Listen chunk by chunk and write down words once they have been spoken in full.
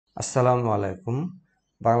আসসালামু আলাইকুম।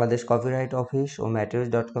 Bangladesh copyright office ও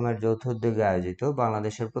ম্যাটেরিয়ালস.com এর যৌথ উদ্যোগে আয়োজিত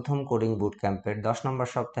বাংলাদেশের প্রথম কোডিং বুট ক্যাম্পের 10 নম্বর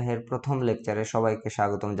সপ্তাহের প্রথম লেকচারে সবাইকে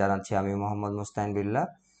স্বাগতম জানাচ্ছি। আমি মোহাম্মদ মুস্তাহিন বিল্লাহ।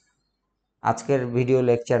 আজকের ভিডিও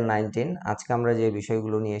লেকচার 19। আজকে আমরা যে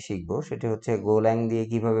বিষয়গুলো নিয়ে শিখব সেটি হচ্ছে গোল্যাং দিয়ে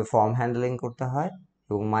কিভাবে ফর্ম হ্যান্ডলিং করতে হয়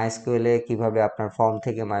এবং মাইস্কুয়েল এ কিভাবে আপনার ফর্ম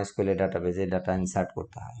থেকে মাইস্কুয়েল এ ডাটাবেজে ডাটা ইনসার্ট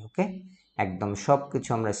করতে হয়। ওকে, একদম সব কিছু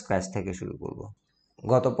আমরা স্ক্র্যাচ থেকে শুরু করব।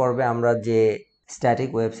 গত পর্বে আমরা যে স্ট্যাটিক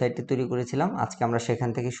ওয়েবসাইটটি তৈরি করেছিলাম, আজকে আমরা সেখান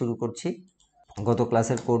থেকে শুরু করছি। গত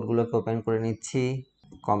ক্লাসের কোডগুলোকে ওপেন করে নিচ্ছি,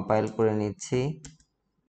 কম্পাইল করে নিচ্ছি,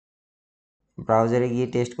 ব্রাউজারে গিয়ে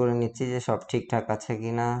টেস্ট করে নিচ্ছি যে সব ঠিকঠাক আছে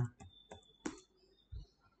কিনা।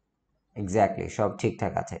 এক্স্যাক্টলি সব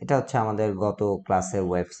ঠিকঠাক আছে। এটা হচ্ছে আমাদের গত ক্লাসের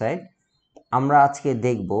ওয়েবসাইট। আমরা আজকে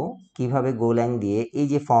দেখব কিভাবে গোল্যাং দিয়ে এই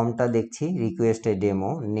যে ফর্মটা দেখছি, রিকোয়েস্টের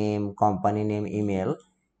demo, name, company name, email,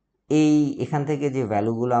 এখান থেকে যে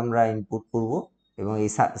ভ্যালুগুলো আমরা ইনপুট করব এবং এই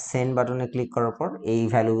সেন্ড বাটনে ক্লিক করার পর এই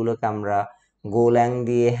ভ্যালুগুলোকে আমরা গোল্যাং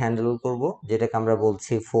দিয়ে হ্যান্ডেল করব, যেটাকে আমরা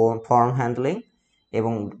বলছি ফর্ম হ্যান্ডলিং,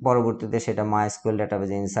 এবং পরবর্তীতে সেটা মাইস্কুয়েল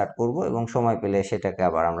ডাটাবেজে ইনসার্ট করব এবং সময় পেলে সেটাকে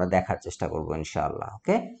আবার আমরা দেখার চেষ্টা করব ইনশাআল্লাহ।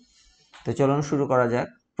 ওকে, তো চলুন শুরু করা যাক।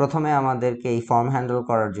 প্রথমে আমাদেরকে এই ফর্ম হ্যান্ডেল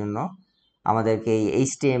করার জন্য আমাদেরকে এই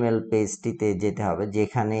HTML পেজটিতে যেতে হবে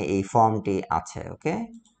যেখানে এই ফর্মটি আছে। ওকে,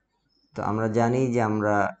 তো আমরা জানি যে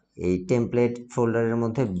আমরা এই টেমপ্লেট ফোল্ডারের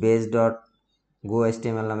মধ্যে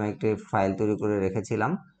base.gohtml নামে একটি ফাইল তৈরি করে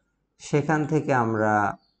রেখেছিলাম। সেখান থেকে আমরা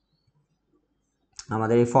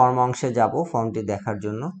আমাদের এই ফর্ম অংশে যাব ফর্মটি দেখার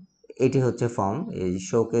জন্য। এটি হচ্ছে ফর্ম, এই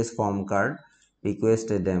showcase form card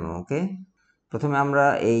requested demo. ওকে, প্রথমে আমরা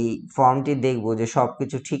এই ফর্মটি দেখব যে সব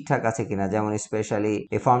কিছু ঠিকঠাক আছে কিনা। যেমন স্পেশালি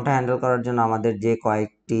এই ফর্মটা হ্যান্ডেল করার জন্য আমাদের যে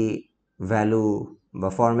কয়েকটি ভ্যালু বা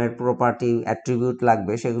ফর্মের প্রপার্টি অ্যাট্রিবিউট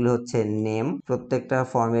লাগবে সেগুলো হচ্ছে নেম, প্রত্যেকটা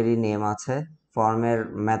ফর্মেরই নেম আছে, ফর্মের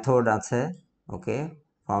মেথড আছে, ওকে,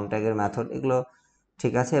 ফর্ম ট্যাগের মেথড, এগুলো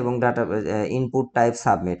ঠিক আছে, এবং ডাটা ইনপুট টাইপ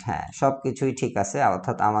সাবমিট, হ্যাঁ সব কিছুই ঠিক আছে,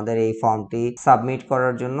 অর্থাৎ আমাদের এই ফর্মটি সাবমিট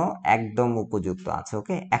করার জন্য একদম উপযুক্ত আছে।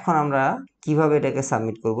 ওকে, এখন আমরা কিভাবে এটাকে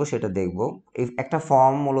সাবমিট করব সেটা দেখব। একটা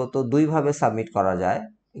ফর্ম মূলত দুইভাবে সাবমিট করা যায়।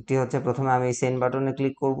 একটি হচ্ছে প্রথমে আমি সেন্ড বাটনে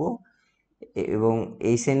ক্লিক করব এবং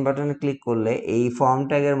এই সেন্ড বাটনে ক্লিক করলে এই ফর্ম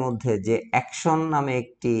ট্যাগের মধ্যে যে অ্যাকশন নামে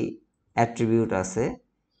একটি অ্যাট্রিবিউট আছে,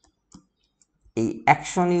 এই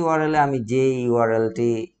অ্যাকশন ইউআরএল এ আমি যে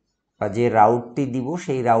ইউআরএলটি বা যে রাউটটি দিব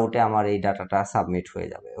সেই রাউটে আমার এই ডাটাটা সাবমিট হয়ে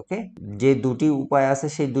যাবে। ওকে, যে দুটি উপায় আছে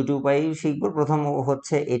সেই দুটি উপায়ই শিখব। প্রথম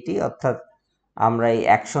হচ্ছে এটি, অর্থাৎ আমরা এই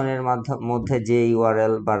অ্যাকশনের মধ্যে যে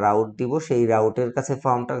ইউআরএল বা রাউট দিব সেই রাউটের কাছে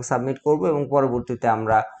ফর্মটাকে সাবমিট করব এবং পরবর্তীতে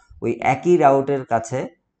আমরা ওই একই রাউটের কাছে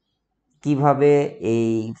কিভাবে এই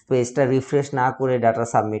পেজটা রিফ্রেশ না করে ডাটা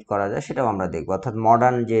সাবমিট করা যায় সেটাও আমরা দেখব, অর্থাৎ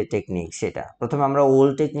মডার্ন যে টেকনিক সেটা। প্রথমে আমরা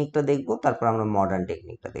ওল্ড টেকনিকটা দেখব, তারপর আমরা মডার্ন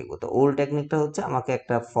টেকনিকটা দেখব। তো ওল্ড টেকনিকটা হচ্ছে আমাকে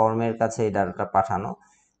একটা ফর্মের কাছে এই ডাটাটা পাঠানো,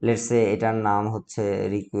 লেটস সে এটার নাম হচ্ছে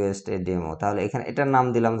রিকোয়েস্ট এ ডেমো, তাহলে এখানে এটার নাম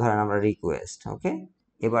দিলাম ধরেন আমরা রিকোয়েস্ট। ওকে,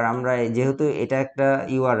 এবার আমরা যেহেতু এটা একটা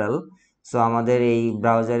ইউআরএল, সো আমাদের এই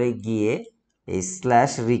ব্রাউজারে গিয়ে এই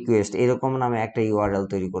স্ল্যাশ রিকোয়েস্ট এরকম নামে একটা ইউআরএল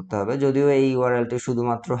তৈরি করতে হবে। যদিও এই ইউআরএলটি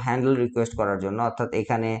শুধুমাত্র হ্যান্ডেল রিকোয়েস্ট করার জন্য, অর্থাৎ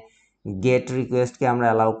এখানে গেট রিকোয়েস্টকে আমরা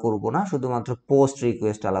অ্যালাউ করব না, শুধুমাত্র পোস্ট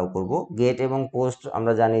রিকোয়েস্ট অ্যালাউ করব। গেট এবং পোস্ট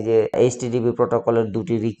আমরা জানি যে এইচটিটিপি প্রোটোকলের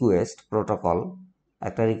দুটি রিকোয়েস্ট প্রোটোকল।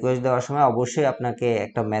 একটা রিকোয়েস্ট দেওয়ার সময় অবশ্যই আপনাকে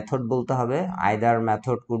একটা মেথড বলতে হবে, either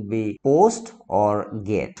method could be post or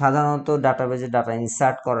gate. সাধারণত ডাটাবেজে ডাটা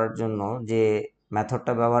ইনসার্ট করার জন্য যে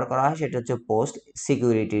মেথডটা ব্যবহার করা হয় সেটা হচ্ছে পোস্ট,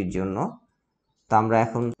 সিকিউরিটির জন্য। তো আমরা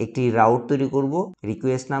এখন একটি রাউট তৈরি করব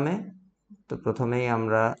রিকোয়েস্ট নামে। তো প্রথমেই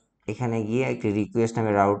আমরা এখানে গিয়ে একটি রিকোয়েস্ট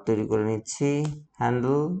নামে রাউট তৈরি করে নিচ্ছি।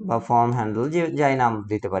 হ্যান্ডেল বা ফর্ম হ্যান্ডেল যে যাই নাম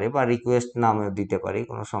দিতে পারি, বা রিকোয়েস্ট নামেও দিতে পারি,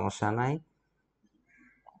 কোনো সমস্যা নাই।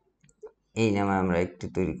 এই নামে আমরা একটি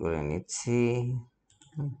তৈরি করে নিচ্ছি।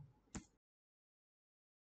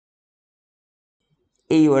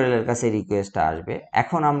 এই ইউআরএল এর কাছে রিকোয়েস্টটা আসবে।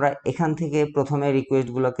 এখন আমরা এখান থেকে প্রথমে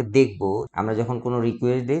রিকোয়েস্টগুলোকে দেখব। আমরা যখন কোনো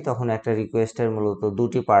রিকোয়েস্ট দিই তখন একটা রিকোয়েস্টের মূলত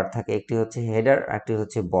দুটি পার্ট থাকে, একটি হচ্ছে হেডার, একটি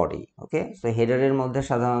হচ্ছে বডি। ওকে, তো হেডারের মধ্যে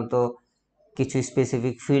সাধারণত কিছু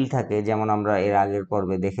স্পেসিফিক ফিল্ড থাকে, যেমন আমরা এর আগের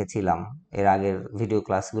পর্বে দেখেছিলাম, এর আগের ভিডিও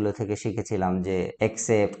ক্লাসগুলো থেকে শিখেছিলাম যে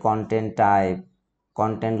accept, content type,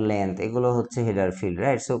 content length, এগুলো হচ্ছে হেডার ফিল্ড,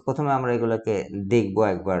 রাইট? সো প্রথমে আমরা এগুলোকে দেখবো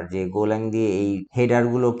একবার যে গোল্যাং দিয়ে এই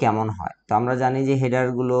হেডারগুলো কেমন হয়। তো আমরা জানি যে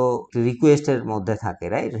হেডারগুলো রিকোয়েস্টের মধ্যে থাকে,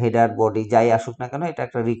 রাইট? হেডার বডি যাই আসুক না কেন এটা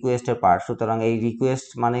একটা রিকোয়েস্টের পার্ট, সুতরাং এই রিকোয়েস্ট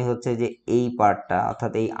মানে হচ্ছে যে এই পার্টটা,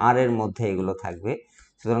 অর্থাৎ এই আর এর মধ্যে এগুলো থাকবে।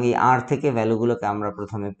 সুতরাং এই আর থেকে ভ্যালুগুলোকে আমরা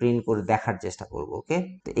প্রথমে প্রিন্ট করে দেখার চেষ্টা করব। ওকে,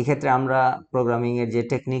 তো এক্ষেত্রে আমরা প্রোগ্রামিং এর যে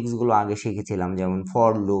টেকনিক্সগুলো আগে শিখেছিলাম, যেমন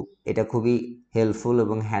ফর লুপ, এটা খুবই হেল্পফুল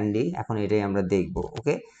এবং হ্যান্ডি, এখন এটাই আমরা দেখব।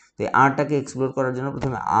 ওকে, তো এই আরটাকে এক্সপ্লোর করার জন্য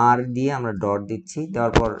প্রথমে আর দিয়ে আমরা ডট দিচ্ছি,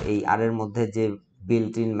 দেওয়ার পর এই আর এর মধ্যে যে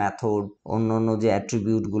বিল্ট ইন মেথড অন্য যে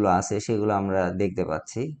অ্যাট্রিবিউটগুলো আছে সেগুলো আমরা দেখতে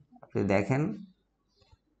পাচ্ছি। আপনি দেখেন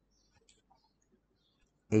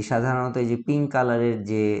এই সাধারণত এই যে পিঙ্ক কালারের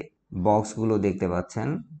যে বক্সগুলো দেখতে পাচ্ছেন,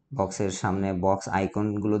 বক্সের সামনে বক্স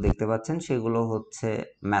আইকনগুলো দেখতে পাচ্ছেন, সেগুলো হচ্ছে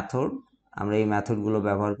মেথড। আমরা এই মেথডগুলো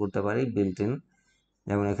ব্যবহার করতে পারি বিল্ট ইন,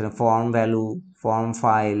 যেমন এখানে form value, form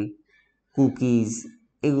file, cookies,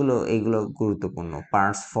 এগুলো গুরুত্বপূর্ণ,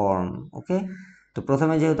 পার্স ফর্ম। ওকে, তো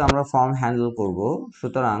প্রথমে যেহেতু আমরা ফর্ম হ্যান্ডেল করব,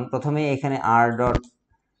 সুতরাং প্রথমে এখানে আর ডট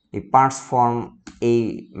এই পার্স ফর্ম এই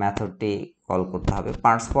মেথডটি কল করতে হবে।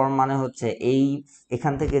 পার্স ফর্ম মানে হচ্ছে এই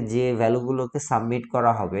এখান থেকে যে ভ্যালুগুলোকে সাবমিট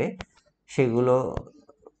করা হবে সেগুলো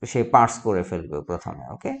সে পার্স করে ফেলবে প্রথমে।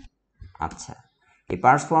 ওকে, আচ্ছা, এই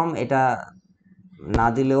পার্স ফর্ম এটা না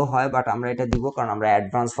দিলেও হয়, বাট আমরা এটা দিব কারণ আমরা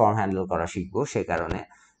অ্যাডভান্স ফর্ম হ্যান্ডেল করা শিখবো, সে কারণে।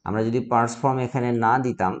 আমরা যদি পার্স ফর্ম এখানে না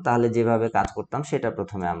দিতাম তাহলে যেভাবে কাজ করতাম সেটা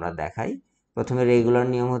প্রথমে আমরা দেখাই। প্রথমে রেগুলার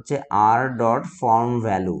নিয়ম হচ্ছে আর ডট ফর্ম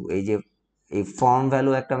ভ্যালু, এই যে এই ফর্ম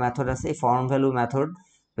ভ্যালু একটা মেথড আছে, এই ফর্ম ভ্যালু মেথড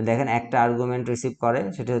দেখেন একটা আর্গুমেন্ট রিসিভ করে,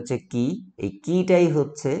 সেটা হচ্ছে কি। এই কিটাই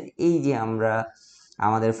হচ্ছে এই যে আমরা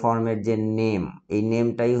আমাদের ফর্মের যে নেম, এই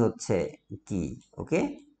নেমটাই হচ্ছে কি। ওকে,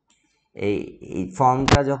 এই এই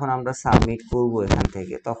ফর্মটা যখন আমরা সাবমিট করব এখান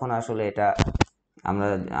থেকে, তখন আসলে এটা আমরা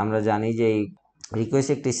আমরা জানি যে এই রিকোয়েস্ট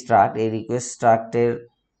একটি স্ট্রাক্ট, এই রিকোয়েস্ট স্ট্রাক্টের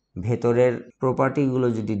ভেতরের প্রপার্টিগুলো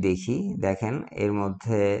যদি দেখি, দেখেন এর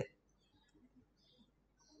মধ্যে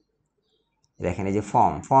দেখেন এই যে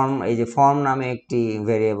ফর্ম এই যে ফর্ম নামে একটি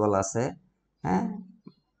ভেরিয়েবল আছে, হ্যাঁ,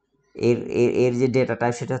 এর যে ডেটা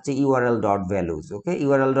টাইপ সেটা হচ্ছে ইউআরএল ডট ভ্যালুজ। ওকে,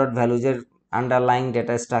 URL dot ভ্যালুজের underlying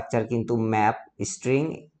data structure কিন্তু ম্যাপ, স্ট্রিং,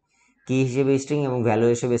 কি হিসেবে স্ট্রিং এবং ভ্যালু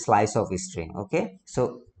হিসেবে slice of string. Okay, so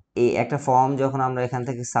এই একটা ফর্ম যখন আমরা এখান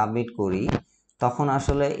থেকে সাবমিট করি, তখন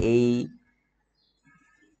আসলে এই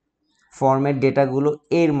ফর্মের ডেটাগুলো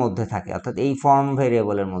এর মধ্যে থাকে, অর্থাৎ এই ফর্ম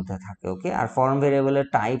ভেরিয়েবলের মধ্যে থাকে। ওকে, আর ফর্ম ভেরিয়েবলের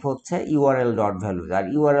টাইপ হচ্ছে ইউআরএল ডট ভ্যালুজ, আর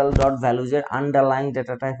URL dot ভ্যালুজের underlying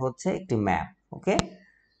data type হচ্ছে একটি ম্যাপ। ওকে,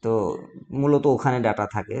 তো মূলত ওখানে ডাটা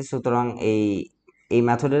থাকে। সুতরাং এই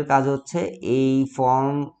মেথডের কাজ হচ্ছে এই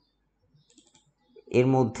ফর্ম এর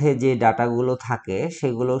মধ্যে যে ডাটাগুলো থাকে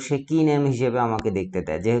সেগুলো সে কি নেম হিসেবে আমাকে দেখতে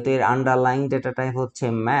দেয়। যেহেতু এর আন্ডারলাইং ডেটা টাইপ হচ্ছে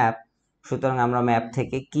ম্যাপ, সুতরাং আমরা ম্যাপ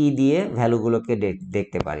থেকে কি দিয়ে ভ্যালুগুলোকে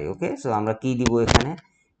দেখতে পারি। ওকে, সো আমরা কি দিব এখানে,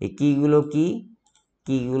 এই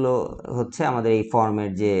কিগুলো হচ্ছে আমাদের এই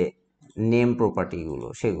ফর্মের যে নেম প্রপার্টিগুলো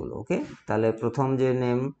সেগুলো। ওকে, তাহলে প্রথম যে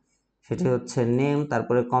নেম সেটি হচ্ছে নেম,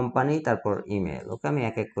 তারপরে কোম্পানি, তারপর ইমেল। ওকে, আমি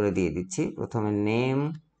এক এক করে দিয়ে দিচ্ছি। প্রথমে নেম,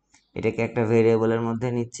 এটাকে একটা ভেরিয়েবলের মধ্যে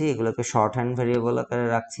নিচ্ছি, এগুলোকে শর্ট হ্যান্ড ভেরিয়েবল আকারে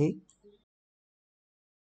রাখছি।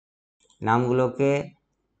 নামগুলোকে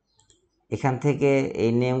এখান থেকে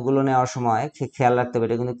এই নেমগুলো নেওয়ার সময় খেয়াল রাখতে হবে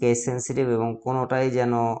এটা কিন্তু কেস সেন্সিটিভ এবং কোনোটাই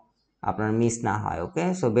যেন আপনার মিস না হয়। ওকে,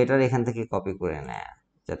 সো বেটার এখান থেকে কপি করে নেয়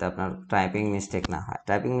যাতে আপনার টাইপিং মিস্টেক না হয়।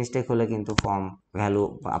 টাইপিং মিস্টেক হলে কিন্তু ফর্ম ভ্যালু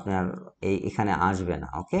আপনার এখানে আসবে না।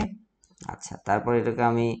 ওকে, আচ্ছা, তারপর এটাকে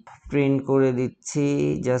আমি প্রিন্ট করে দিচ্ছি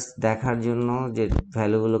জাস্ট দেখার জন্য যে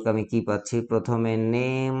ভ্যালুগুলোকে আমি কি পাচ্ছি। প্রথমে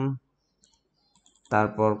নেম,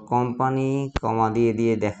 তারপর কোম্পানি, কমা দিয়ে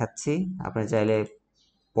দিয়ে দেখাচ্ছি। আপনি চাইলে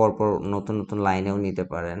পরপর নতুন নতুন লাইনেও নিতে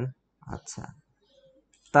পারেন। আচ্ছা,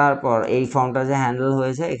 তারপর এই ফর্মটা যে হ্যান্ডেল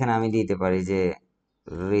হয়েছে এখানে আমি দিতে পারি যে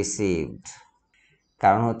রিসিভড,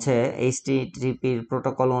 কারণ হচ্ছে এইচটিটিপির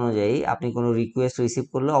প্রোটোকল অনুযায়ী আপনি কোনো রিকোয়েস্ট রিসিভ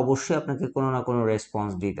করলে অবশ্যই আপনাকে কোনো না কোনো রেসপন্স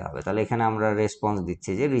দিতে হবে। তাহলে এখানে আমরা রেসপন্স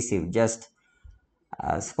দিচ্ছি যে রিসিভ, জাস্ট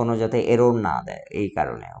কোনো যাতে এরর না দেয় এই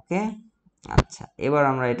কারণে। ওকে, আচ্ছা, এবার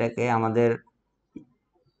আমরা এটাকে আমাদের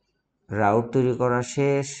রাউট তৈরি করা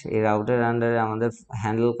শেষ, এই রাউটের আন্ডারে আমাদের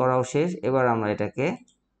হ্যান্ডেল করাও শেষ। এবার আমরা এটাকে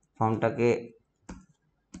ফর্মটাকে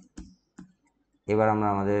এবার আমরা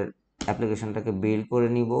আমাদের অ্যাপ্লিকেশনটাকে বিল্ড করে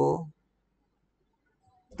নিব,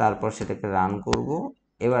 তারপর সেটাকে রান করব।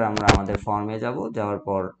 এবার আমরা আমাদের ফর্মে যাব, যাওয়ার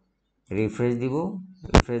পর রিফ্রেশ দিব।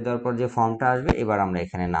 রিফ্রেশ দেওয়ার পর যে ফর্মটা আসবে, এবার আমরা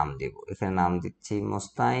এখানে নাম দেব। এখানে নাম দিচ্ছি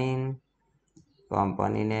Mostain,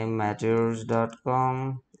 company name materials.com,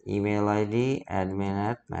 email ID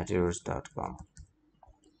admin@materials.com।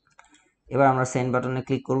 এবার আমরা সেন্ড বাটনে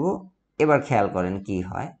ক্লিক করব। এবার খেয়াল করেন কি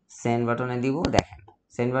হয়, সেন্ড বাটনে দিব, দেখেন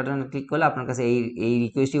সেন্ড বাটনে ক্লিক করলে আপনার কাছে এই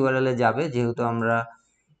রিকোয়েস্ট ইউআরএলে যাবে। যেহেতু আমরা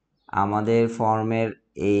আমাদের ফর্মের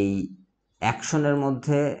এই অ্যাকশনের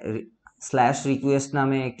মধ্যে স্ল্যাশ রিকোয়েস্ট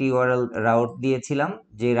নামে একটি ইউআরএল রাউট দিয়েছিলাম,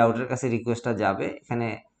 যে রাউটের কাছে রিকোয়েস্টটা যাবে, এখানে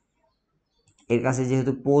এর কাছে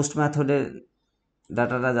যেহেতু পোস্ট মেথডের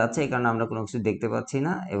ডাটাটা যাচ্ছে, এই কারণে আমরা কোনো কিছু দেখতে পাচ্ছি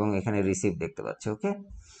না এবং এখানে রিসিভ দেখতে পাচ্ছি। ওকে,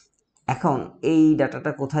 এখন এই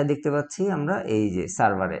ডাটাটা কোথায় দেখতে পাচ্ছি আমরা, এই যে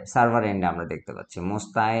সার্ভার এন্ডে আমরা দেখতে পাচ্ছি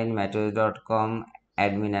মোস্তাইন materials.com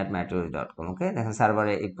admin@meteor.com। ওকে, দেখেন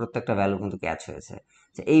সার্ভারে এই প্রত্যেকটা ভ্যালু কিন্তু ক্যাচ হয়েছে।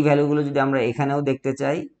 এই ভ্যালুগুলো যদি আমরা এখানেও দেখতে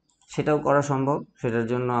চাই সেটাও করা সম্ভব। সেটার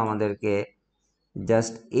জন্য আমাদেরকে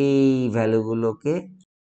জাস্ট এই ভ্যালুগুলোকে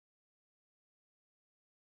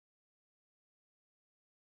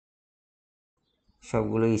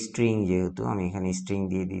সবগুলো স্ট্রিং, যেহেতু আমি এখানে স্ট্রিং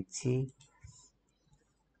দিয়ে দিচ্ছি,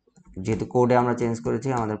 যেহেতু কোডে আমরা চেঞ্জ করেছি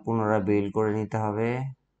আমাদের পুনরায় বিল্ড করে নিতে হবে।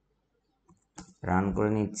 রান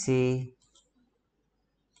করে নিচ্ছি,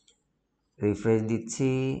 রিফ্রেশ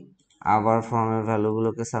দিচ্ছি, আবার ফর্মের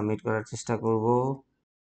ভ্যালুগুলোকে সাবমিট করার চেষ্টা করব।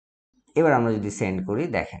 এবার আমরা যদি সেন্ড করি,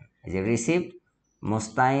 দেখেন যে রিসিভড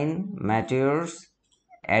মোস্তাইন ম্যাটিওর্স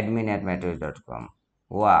admin@meteor.com।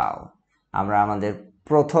 ওয়াও, আমরা আমাদের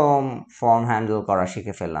প্রথম ফর্ম হ্যান্ডেল করা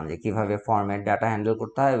শিখে ফেললাম, যে কিভাবে ফর্মের ডাটা হ্যান্ডেল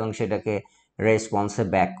করতে হয় এবং সেটাকে রেসপন্সে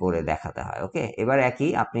ব্যাক করে দেখাতে হয়। ওকে, এবার একই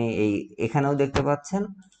আপনি এখানেও দেখতে পাচ্ছেন,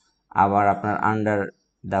 আবার আপনার আন্ডার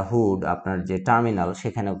দ্য হুড আপনার যে টার্মিনাল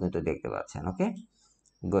সেখানেও কিন্তু দেখতে পাচ্ছেন। ওকে,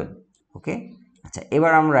 গুড। ওকে, আচ্ছা,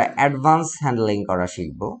 এবার আমরা অ্যাডভান্স হ্যান্ডলিং করা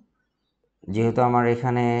শিখব। যেহেতু আমার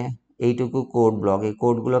এখানে এইটুকু কোড ব্লক, এই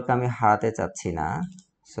কোডগুলোকে আমি হারাতে চাচ্ছি না,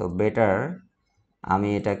 সো বেটার আমি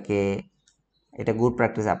এটা গুড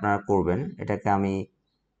প্র্যাকটিস আপনারা করবেন, এটাকে আমি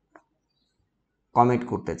কমিট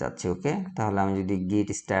করতে চাচ্ছি। ওকে, তাহলে আমি যদি গিট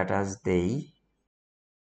স্ট্যাটাস দেই,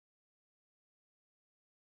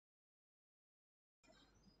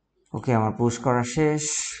 ওকে, আমার পুশ করা শেষ।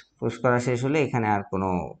 পুশ করা শেষ হলে এখানে আর কোনো,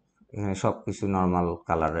 এখানে সব কিছু নর্মাল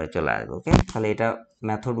কালারে চলে আসবে। ওকে, তাহলে এটা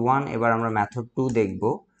মেথড 1। এবার আমরা মেথড 2 দেখব।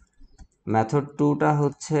 মেথড 2টা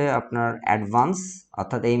হচ্ছে আপনার অ্যাডভান্স,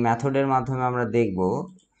 অর্থাৎ এই মেথডের মাধ্যমে আমরা দেখব,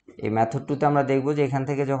 এই মেথড 2তে আমরা দেখব যে এখান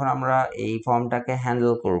থেকে যখন আমরা এই ফর্মটাকে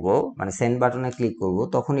হ্যান্ডেল করব, মানে সেন্ড বাটনে ক্লিক করব,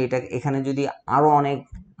 তখন এখানে যদি আরও অনেক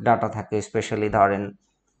ডাটা থাকে, স্পেশালি ধরেন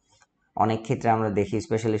অনেক ক্ষেত্রে আমরা দেখি,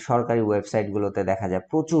 স্পেশালি সরকারি ওয়েবসাইটগুলোতে দেখা যায়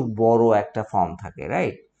প্রচুর বড় একটা ফর্ম থাকে,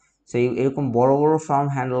 রাইট? সো এরকম বড় বড় ফর্ম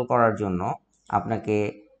হ্যান্ডেল করার জন্য আপনাকে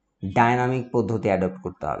ডাইনামিক পদ্ধতি অ্যাডপ্ট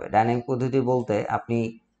করতে হবে। ডাইনামিক পদ্ধতি বলতে আপনি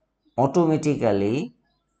অটোমেটিক্যালি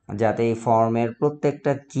যাতে এই ফর্মের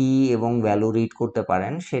প্রত্যেকটা কি এবং ভ্যালু রিড করতে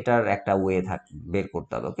পারেন সেটার একটা ওয়ে বের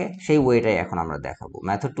করতে হবে। ওকে, সেই ওয়েটাই এখন আমরা দেখাবো।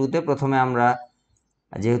 মেথড 2তে প্রথমে আমরা,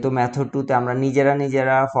 যেহেতু মেথড 2তে আমরা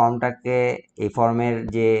নিজেরা ফর্মটাকে, এই ফর্মের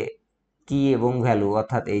যে কি এবং ভ্যালু,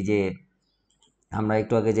 অর্থাৎ এই যে আমরা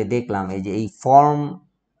একটু আগে যে দেখলাম, এই যে এই ফর্ম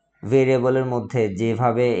ভেরিয়েবলের মধ্যে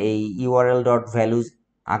যেভাবে এই ইউআরএল ডট ভ্যালুজ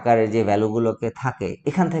আকারের যে ভ্যালুগুলোকে থাকে,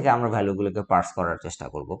 এখান থেকে আমরা ভ্যালুগুলোকে পার্স করার চেষ্টা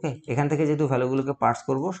করব। ওকে, এখান থেকে যেহেতু ভ্যালুগুলোকে পার্স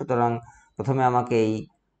করব, সুতরাং প্রথমে আমাকে এই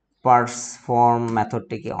পার্স ফর্ম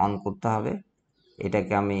মেথডটিকে অন করতে হবে।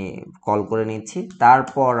 এটাকে আমি কল করে নিচ্ছি।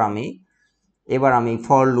 তারপর এবার আমি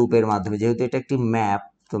ফর লুপের মাধ্যমে, যেহেতু এটা একটি ম্যাপ,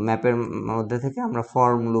 তো ম্যাপের মধ্যে থেকে আমরা ফর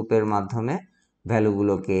লুপের মাধ্যমে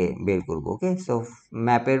ভ্যালুগুলোকে বের করব। ওকে, সো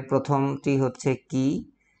ম্যাপের প্রথমটি হচ্ছে কি,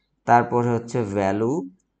 তারপর হচ্ছে ভ্যালু।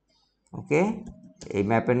 ওকে, এই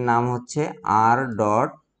ম্যাপের নাম হচ্ছে আর ডট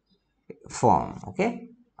ফর্ম। ওকে,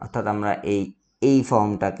 অর্থাৎ আমরা এই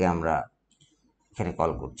ফর্মটাকে আমরা এখানে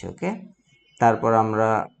কল করছি। ওকে, তারপর আমরা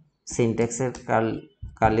সিনট্যাক্সের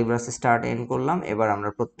কার্লি ব্রাশ স্টার্ট এন্ড করলাম। এবার আমরা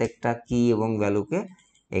প্রত্যেকটা কি এবং ভ্যালুকে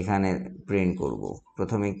এখানে প্রিন্ট করব।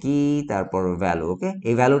 প্রথমে কি, তারপর ভ্যালু। ওকে,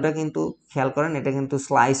 এই ভ্যালুটা কিন্তু খেয়াল করেন, এটা কিন্তু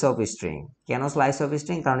স্লাইস অফ স্ট্রিং। কেন স্লাইস অফ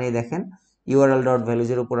স্ট্রিং? কারণ এই দেখেন ইউআরএল ডট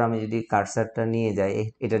ভ্যালুজের উপর আমি যদি কার্সারটা নিয়ে যাই,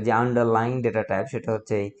 এটার যে আন্ডারলাইন ডেটা টাইপ সেটা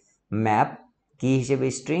হচ্ছে এই ম্যাপ, কি হিসেবে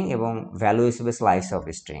স্ট্রিং এবং ভ্যালু হিসেবে স্লাইস অফ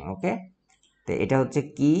স্ট্রিং। ওকে, তো এটা হচ্ছে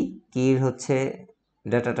কির হচ্ছে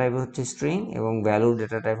ডেটা টাইপ হচ্ছে স্ট্রিং এবং ভ্যালুর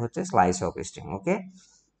ডেটা টাইপ হচ্ছে স্লাইস অফ স্ট্রিং। ওকে,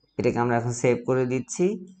 এটাকে আমরা এখন সেভ করে দিচ্ছি।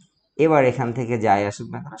 এবার এখান থেকে যাই আসুক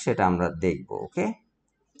না কেন সেটা আমরা দেখব। ওকে,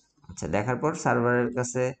 আচ্ছা, দেখার পর সার্ভারের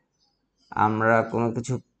কাছে আমরা কোনো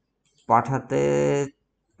কিছু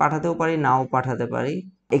পাঠাতেও পারি, নাও পাঠাতে পারি।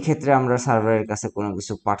 এক্ষেত্রে আমরা সার্ভারের কাছে কোনো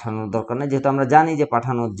কিছু পাঠানোর দরকার নেই, যেহেতু আমরা জানি যে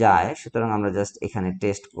পাঠানো যায়, সুতরাং আমরা জাস্ট এখানে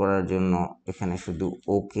টেস্ট করার জন্য এখানে শুধু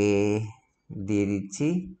ওকে দিয়ে দিচ্ছি।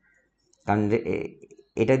 কারণ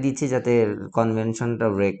এটা দিচ্ছি যাতে কনভেনশনটা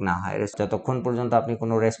ব্রেক না হয়। যতক্ষণ পর্যন্ত আপনি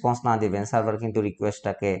কোনো রেসপন্স না দিবেন, সার্ভার কিন্তু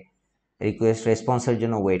রিকোয়েস্ট রেসপন্সের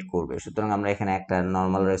জন্য ওয়েট করবে। সুতরাং আমরা এখানে একটা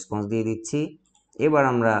নর্মাল রেসপন্স দিয়ে দিচ্ছি। এবার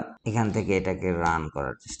আমরা এখান থেকে এটাকে রান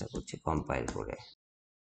করার চেষ্টা করছি কম্পাইল করে।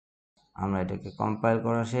 আমরা এটাকে কম্পাইল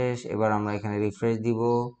করা শেষ। এবার আমরা এখানে রিফ্রেশ দিব।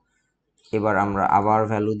 এবার আমরা আবার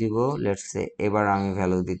ভ্যালু দিব, লেটস সে এবার আমি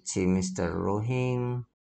ভ্যালু দিচ্ছি মিস্টার রহিম,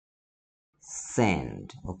 সেন্ড।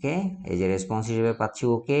 ওকে, এই যে রেসপন্স হিসেবে পাচ্ছি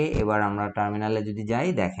ওকে। এবার আমরা টার্মিনালে যদি যাই,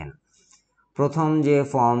 দেখেন প্রথম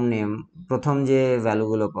যে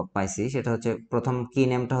ভ্যালুগুলো পাইছি সেটা হচ্ছে, প্রথম কি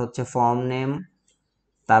নেমটা হচ্ছে ফর্ম নেম,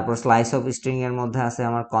 তারপর স্লাইস অফ স্ট্রিং এর মধ্যে আছে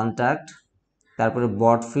আমার কন্ট্যাক্ট, তারপরে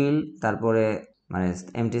বট ফিল্ড, তারপরে মানে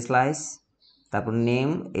এমটি স্লাইস, তারপর নেম,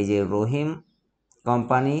 এই যে রহিম,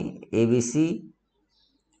 কোম্পানি এবিসি,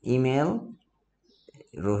 ইমেল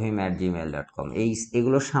rahim@gmail.com।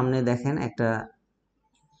 এগুলোর সামনে দেখেন একটা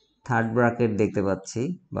থার্ড ব্র্যাকেট দেখতে পাচ্ছি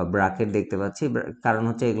বা ব্র্যাকেট দেখতে পাচ্ছি, কারণ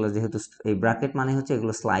হচ্ছে এগুলো যেহেতু এই ব্র্যাকেট মানে হচ্ছে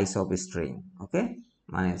এগুলো স্লাইস অফ স্ট্রিং, ওকে,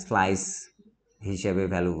 মানে স্লাইস হিসেবে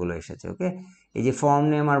ভ্যালুগুলো এসেছে, ওকে। এই যে ফর্ম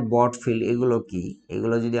নেম আর বট ফিল্ড এগুলো কি,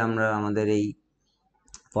 এগুলো যদি আমরা আমাদের এই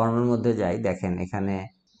ফর্মের মধ্যে যাই, দেখেন এখানে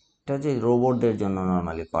এটা হচ্ছে রোবটদের জন্য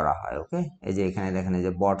নর্মালি করা হয়, ওকে। এই যে এখানে দেখেন এই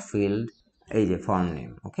যে বট ফিল্ড, এই যে ফর্ম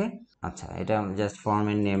নেম, ওকে। আচ্ছা, এটা জাস্ট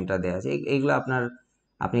ফর্মের নেমটা দেওয়া আছে, এইগুলো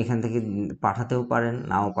আপনি এখান থেকে পাঠাতেও পারেন,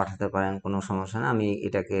 নাও পাঠাতে পারেন, কোনো সমস্যা না। আমি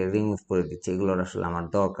এটাকে রিমুভ করে দিচ্ছি, এগুলোর আসলে আমার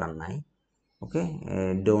দরকার নাই, ওকে।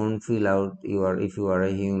 Don't fill out if you R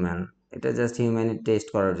a human, এটা জাস্ট হিউম্যানি টেস্ট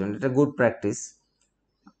করার জন্য, এটা গুড প্র্যাকটিস,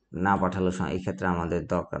 না পাঠালে এই ক্ষেত্রে আমাদের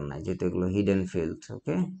দরকার নাই, যেহেতু এগুলো হিডেন ফিল্ডস,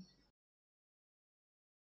 ওকে।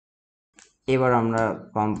 এবার আমরা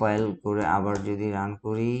কম্পাইল করে আবার যদি রান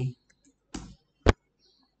করি,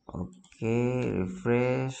 ওকে,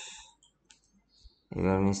 রিফ্রেশ,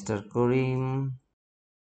 এবার মিস্টার করিম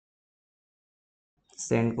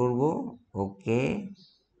সেন্ড করব, ওকে,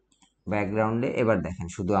 ব্যাকগ্রাউন্ডে। এবার দেখেন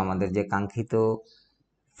শুধু আমাদের যে কাঙ্ক্ষিত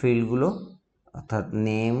ফিল্ডগুলো, অর্থাৎ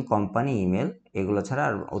নেম, কোম্পানি, ইমেল, এগুলো ছাড়া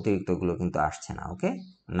আর অতিরিক্তগুলো কিন্তু আসছে না, ওকে,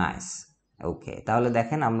 নাইস, ওকে। তাহলে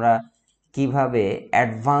দেখেন আমরা কিভাবে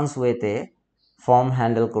অ্যাডভান্স ওয়েতে ফর্ম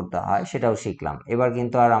হ্যান্ডেল করতে হয় সেটাও শিখলাম। এবার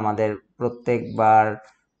কিন্তু আর আমাদের প্রত্যেকবার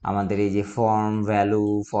আমাদের এই যে ফর্ম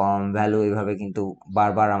ভ্যালু এভাবে কিন্তু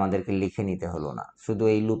বারবার আমাদেরকে লিখে নিতে হলো না, শুধু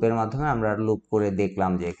এই লুপের মাধ্যমে আমরা লুপ করে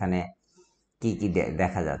দেখলাম যে এখানে কি কি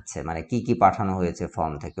দেখা যাচ্ছে, মানে কি কি পাঠানো হয়েছে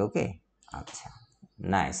ফর্ম থেকে, ওকে। আচ্ছা,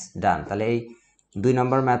 নাইস, ডান। তাহলে এই 2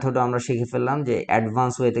 নম্বর মেথডও আমরা শিখে ফেললাম যে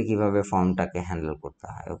অ্যাডভান্স ওয়েতে কিভাবে ফর্মটাকে হ্যান্ডেল করতে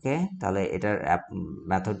হয়, ওকে। তাহলে এটার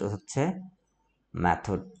মেথড হচ্ছে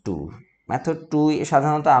মেথড 2। মেথড 2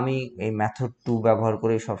 সাধারণত আমি এই মেথড 2 ব্যবহার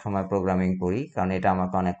করে সবসময় প্রোগ্রামিং করি, কারণ এটা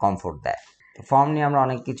আমাকে অনেক কমফোর্ট দেয়। ফর্ম নিয়ে আমরা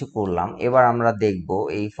অনেক কিছু করলাম, এবার আমরা দেখব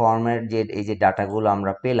এই ফর্মের যে এই যে ডাটাগুলো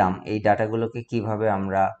আমরা পেলাম, এই ডাটাগুলোকে কিভাবে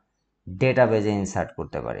আমরা ডেটাবেজে ইনসার্ট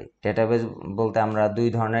করতে পারি। ডেটাবেজ বলতে আমরা 2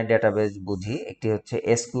 ধরনের ডেটাবেজ বুঝি, একটি হচ্ছে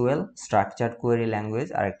এসকিউএল, স্ট্রাকচার্ড কোয়েরি ল্যাঙ্গুয়েজ,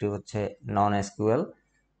 আর একটি হচ্ছে নন এসকিউএল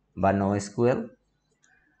বা নো এসকিউএল।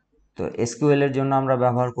 তো এসকিউএল এর জন্য আমরা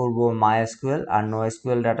ব্যবহার করব মাইএসকিউএল, আর নো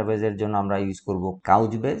এসকিউএল ডাটাবেজের জন্য আমরা ইউজ করব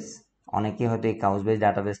কাউচবেজ। অনেকেই হয়তো এই কাউচবেজ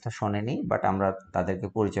ডাটাবেজটা শোনেনি, বাট আমরা তাদেরকে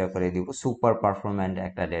পরিচয় করে দিব, সুপার পারফরম্যান্ট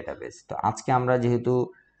একটা ডেটাবেজ। তো আজকে আমরা যেহেতু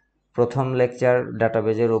প্রথম লেকচার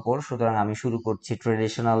ডাটাবেজের ওপর, সুতরাং আমি শুরু করছি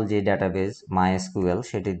ট্রেডিশনাল যে ডাটাবেজ মাইএসকিউএল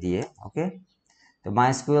সেটি দিয়ে, ওকে। তো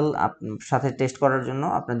মাইএসকিউএল সাথে টেস্ট করার জন্য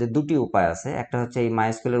আপনাদের দুটি উপায় আছে। একটা হচ্ছে এই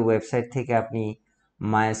মাইএসকিউএল এর ওয়েবসাইট থেকে আপনি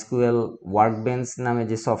মাইএসকিউএল ওয়ার্কবেঞ্চ নামে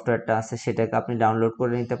যে সফটওয়্যারটা আছে সেটাকে আপনি ডাউনলোড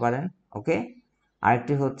করে নিতে পারেন, ওকে।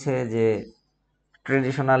 আরেকটি হচ্ছে যে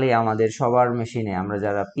ট্রেডিশনালি আমাদের সবার মেশিনে, আমরা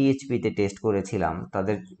যারা পিএইচপিতে টেস্ট করেছিলাম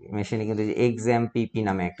তাদের মেশিনে কিন্তু যে এক্সাম পিপি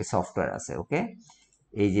নামে একটি সফটওয়্যার আছে, ওকে।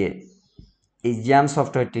 এই যে এই জ্যাম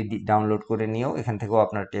সফটওয়্যারটি ডাউনলোড করে নিয়েও এখান থেকেও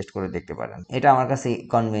আপনারা টেস্ট করে দেখতে পারেন। এটা আমার কাছে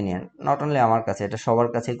কনভিনিয়েন্ট, নট অনলি আমার কাছে, এটা সবার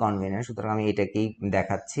কাছেই কনভিনিয়েন্ট, সুতরাং আমি এটাকেই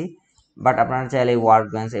দেখাচ্ছি। বাট আপনারা চাইলে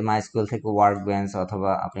ওয়ার্কবেঞ্চ, এই মাইস্কুয়েল থেকে ওয়ার্কবেঞ্চ,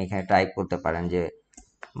 অথবা আপনি এখানে টাইপ করতে পারেন যে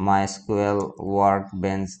মাইস্কুয়েল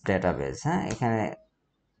ওয়ার্কবেঞ্চ ডেটাবেস, হ্যাঁ, এখানে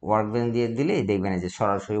ওয়ার্কবেঞ্চ দিয়ে দিলেই দেখবেন যে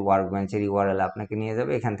সরাসরি ওয়ার্কবেঞ্চের ইউআরএল আপনাকে নিয়ে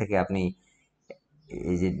যাবে, এখান থেকে আপনি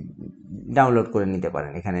এই যে ডাউনলোড করে নিতে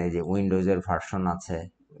পারেন। এখানে যে উইন্ডোজের ভার্সন আছে,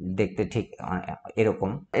 দেখতে ঠিক এরকম,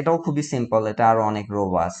 এটাও খুবই সিম্পল, এটা আরো অনেক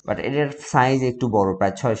রোবাস্ট, বাট এটার সাইজ একটু বড়,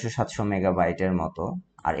 প্রায় 600-700 মেগাবাইটের মতো,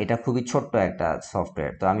 আর এটা খুবই ছোট্ট একটা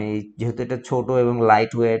সফটওয়্যার। তো আমি যেহেতু এটা ছোট এবং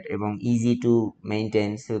লাইট ওয়েট এবং ইজি টু মেইনটেইন,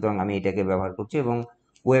 সুতরাং আমি এটাকে ব্যবহার করছি। এবং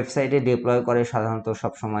ওয়েবসাইটে ডিপ্লয় করে সাধারণত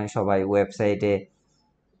সবসময় সবাই ওয়েবসাইটে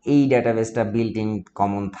এই ডেটাবেসটা বিল্ট ইন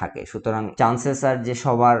কমন থাকে, সুতরাং চান্সেস আর যে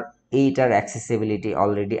সবার এইটার অ্যাক্সেসিবিলিটি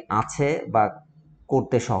অলরেডি আছে বা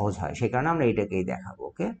করতে সহজ হয়, সে কারণে আমরা এইটাকেই দেখাবো,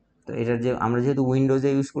 ওকে। তো এটার যে আমরা যেহেতু উইন্ডোজে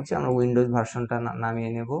ইউজ করছি, আমরা উইন্ডোজ ভার্সনটা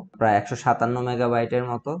নামিয়ে নেব, প্রায় 157 মেগাবাইটের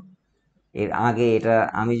মতো। এর আগে এটা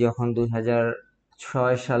আমি যখন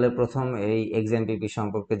 2006 সালে প্রথম এই এক্সামপিপি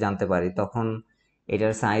সম্পর্কে জানতে পারি, তখন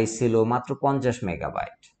এটার সাইজ ছিল মাত্র 50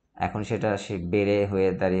 মেগাবাইট। এখন সেটা বেড়ে হয়ে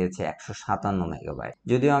দাঁড়িয়েছে 157 মেগাবাইট।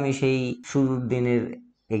 যদিও আমি সেই শুরুর দিনের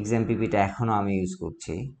এক্সামপিপিটা এখনো আমি ইউজ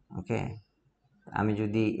করছি, ওকে। আমি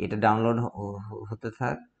যদি এটা ডাউনলোড হতে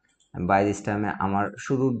থাক, বাই দিস টাইমে আমার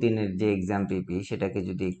শুরুর দিনের যে এক্সামপিপি সেটাকে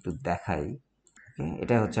যদি একটু দেখাই,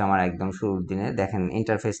 এটা হচ্ছে আমার একদম শুরুর দিনে। দেখেন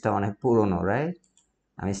ইন্টারফেসটা অনেক পুরনো, রাইট।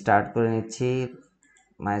 আমি স্টার্ট করে নিচ্ছি,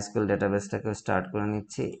 মাইস্কুয়েল ডেটাবেসটাকে স্টার্ট করে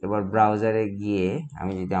নিচ্ছি। এবার ব্রাউজারে গিয়ে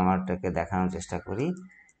আমি যদি আমারটাকে দেখানোর চেষ্টা করি,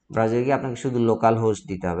 ব্রাউজারে গিয়ে আপনাকে শুধু লোকাল হোস্ট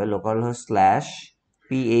দিতে হবে, local host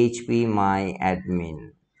php my admin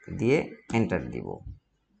দিয়ে এন্টার দিব।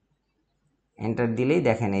 এন্টার দিলেই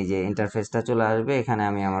দেখেন এই যে ইন্টারফেসটা চলে আসবে। এখানে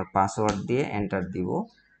আমি আমার পাসওয়ার্ড দিয়ে এন্টার দিব,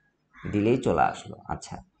 দিলেই চলে আসলো।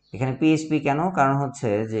 আচ্ছা, এখানে পিএইচপি কেন? কারণ হচ্ছে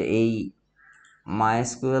যে এই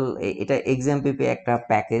mysql এটা এক্সামপিপি একটা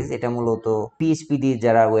প্যাকেজ, এটা মূলত পিএইচপি দিয়ে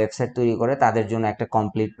যারা ওয়েবসাইট তৈরি করে তাদের জন্য একটা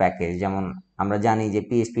কমপ্লিট প্যাকেজ। যেমন আমরা জানি যে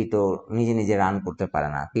পিএইচপি তো নিজে নিজে রান করতে পারে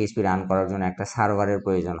না, পিএইচপি রান করার জন্য একটা সার্ভারের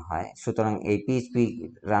প্রয়োজন হয়। সুতরাং এই পিএইচপি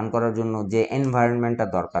রান করার জন্য যে এনভায়রনমেন্টটা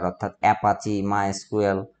দরকার, অর্থাৎ অ্যাপাচি,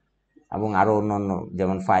 mysql এবং আরো অন্যান্য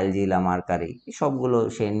যেমন ফাইলজিলা, মার্কারি, সবগুলো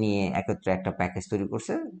সে নিয়ে একত্রে একটা প্যাকেজ তৈরি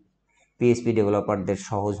করছে পিএইচপি ডেভেলপারদের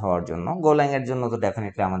সহজ হওয়ার জন্য। গোল্যাং এর জন্য তো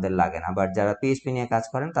ডেফিনেটলি আমাদের লাগে না, বাট যারা পিএইচপি নিয়ে কাজ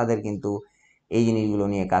করেন তাদের কিন্তু এই জিনিসগুলো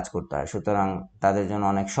নিয়ে কাজ করতে হয়, সুতরাং তাদের জন্য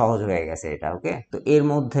অনেক সহজ হয়ে গেছে এটা। ওকে, তো এর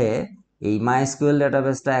মধ্যে এই মাইএসকিউএল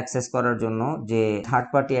ডাটাবেসটা অ্যাক্সেস করার জন্য যে থার্ড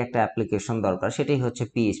পার্টি একটা অ্যাপ্লিকেশন দরকার, সেটাই হচ্ছে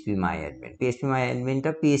পিএইচপি মাই অ্যাডমিন। পিএইচপি মাই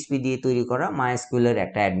অ্যাডমিনটা পিএইচপি দিয়ে তৈরি করা মাইএসকিউএল এর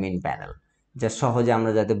একটা অ্যাডমিন প্যানেল, যা সহজে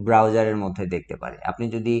আমরা যাতে ব্রাউজারের মধ্যে দেখতে পারি। আপনি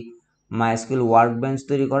যদি মাইএসকিউএল ওয়ার্কবেঞ্চ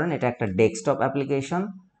তৈরি করেন, এটা একটা ডেস্কটপ অ্যাপ্লিকেশন,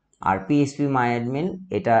 আর পিএইচপি মাই অ্যাডমিন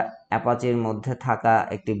এটা অ্যাপাচের মধ্যে থাকা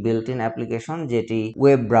একটি বিল্ট ইন অ্যাপ্লিকেশন, যেটি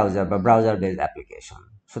ওয়েব ব্রাউজার বা ব্রাউজার বেসড অ্যাপ্লিকেশন।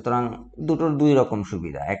 সুতরাং দুটোর দুই রকম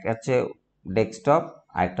সুবিধা, একটা হচ্ছে ডেস্কটপ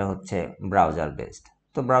আর একটা হচ্ছে ব্রাউজার বেসড।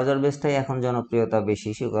 তো ব্রাউজার বেসটাই এখন জনপ্রিয়তা বেশি,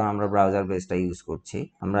 সেজন্য আমরা ব্রাউজার বেসটা ইউজ করছি।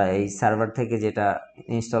 আমরা এই সার্ভার থেকে যেটা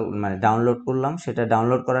ইনস্টল মানে ডাউনলোড করলাম, সেটা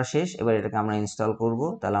ডাউনলোড করা শেষ, এবার এটাকে আমরা ইনস্টল করব।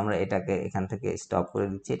 তাহলে আমরা এটাকে এখান থেকে স্টপ করে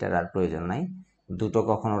দিচ্ছি, এটার আর প্রয়োজন নাই, দুটো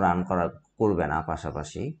কখনো রান করবে না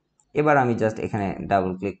পাশাপাশি। এবার আমি জাস্ট এখানে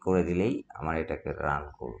ডাবল ক্লিক করে দিলেই আমার এটাকে রান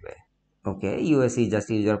করবে। ওকে, ইউএসই জাস্ট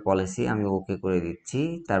ইউজার পলিসি, আমি ওকে করে দিচ্ছি।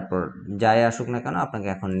 তারপর যাই আসুক না কেন, আপনাকে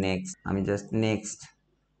এখন নেক্সট, আমি জাস্ট নেক্সট।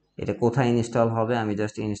 এটা কোথায় ইনস্টল হবে, আমি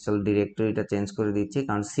জাস্ট ইনস্টল ডিরেক্টরিটা চেঞ্জ করে দিচ্ছি,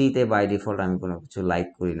 কারণ সিতে বাই ডিফল্ট আমি কোনো কিছু লাইক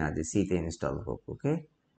করি না যে সিতে ইনস্টল হোক। ওকে,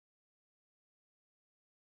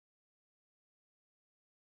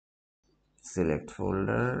 select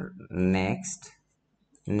folder, next,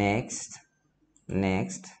 next,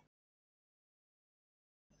 next.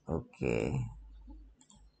 ওকে,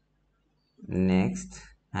 নেক্সট।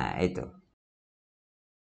 হ্যাঁ, এই তো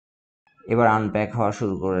এবার আনপ্যাক হওয়া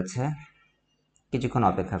শুরু করেছে, কিছুক্ষণ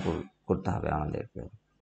অপেক্ষা করতে হবে আমাদেরকে।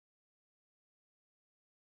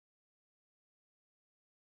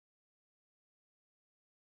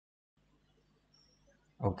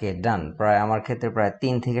 ওকে, ডান। প্রায় আমার ক্ষেত্রে প্রায়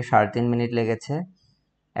 3 থেকে 3.5 মিনিট লেগেছে।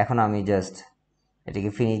 এখন আমি জাস্ট এটাকে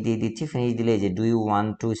ফিনিশ দিয়ে দিচ্ছি। ফিনিশ দিলে যে do you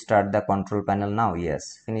want to start the control panel now, yes.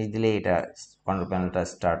 Finish দিলে এটা কন্ট্রোল প্যানেলটা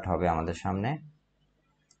স্টার্ট হবে আমাদের সামনে,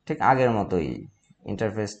 ঠিক আগের মতোই।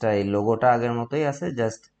 ইন্টারফেসটা, এই লোগোটা আগের মতোই আছে,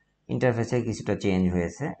 জাস্ট ইন্টারফেসে কিছুটা চেঞ্জ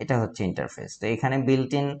হয়েছে। এটা হচ্ছে ইন্টারফেস। তো এখানে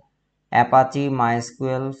built in Apache,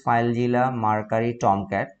 MySQL, ফাইলজিলা, mercury,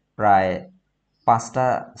 Tomcat, প্রায় 5টা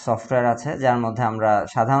সফটওয়্যার আছে, যার মধ্যে আমরা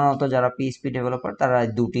সাধারণত যারা পিএইচপি ডেভেলপার তারা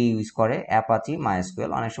দুটি ইউজ করে, অ্যাপাচি,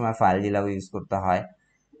 মাইস্কুয়েল। অনেক সময় ফাইলজিলাও ইউজ করতে হয়,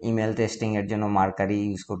 ইমেল টেস্টিং এর জন্য মার্কারি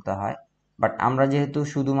ইউজ করতে হয়। বাট আমরা যেহেতু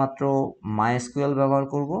শুধুমাত্র মাইস্কুয়েল ব্যবহার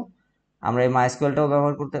করব, আমরা এই মাইস্কুয়েলটাও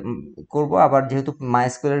ব্যবহার করব। আবার যেহেতু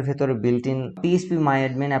মাইস্কুয়েলের ভেতরে built in PHP my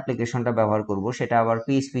admin অ্যাপ্লিকেশনটা ব্যবহার করব, সেটা আবার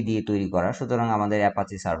পিএইচপি দিয়ে তৈরি করা, সুতরাং আমাদের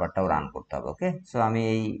অ্যাপাচি সার্ভারটাও রান করতে হবে। ওকে, সো আমি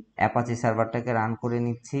এই অ্যাপাচি সার্ভারটাকে রান করে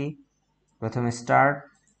নিচ্ছি। প্রথমে স্টার্ট।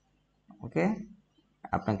 ওকে,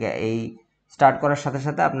 আপনাকে এই স্টার্ট করার সাথে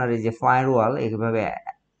সাথে আপনার এই যে ফায়ারওয়াল এইভাবে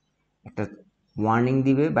একটা ওয়ার্নিং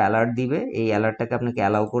দিবে বা অ্যালার্ট দিবে, এই অ্যালার্টটাকে আপনাকে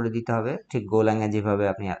অ্যালাউ করে দিতে হবে, ঠিক গোল্যাংয়ে যেভাবে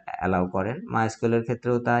আপনি অ্যালাউ করেন। মাইস্কুয়েলের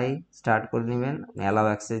ক্ষেত্রেও তাই, স্টার্ট করে নেবেন, অ্যালাউ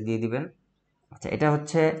অ্যাক্সেস দিয়ে দিবেন। আচ্ছা, এটা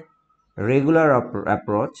হচ্ছে রেগুলার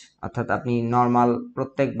অ্যাপ্রোচ, অর্থাৎ আপনি নর্মাল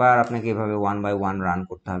প্রত্যেকবার আপনাকে এভাবে 1 বাই 1 রান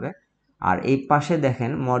করতে হবে। আর এই পাশে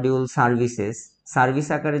দেখেন মডিউল সার্ভিসেস, সার্ভিস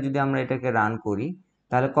আকারে যদি আমরা এটাকে রান করি,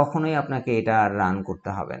 তাহলে কখনোই আপনাকে এটা আর রান করতে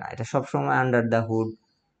হবে না, এটা সবসময় আন্ডার দ্য হুড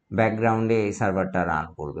ব্যাকগ্রাউন্ডে এই সার্ভারটা রান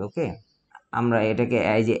করবে। ওকে, আমরা এটাকে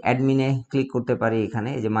এই যে অ্যাডমিনে ক্লিক করতে পারি, এখানে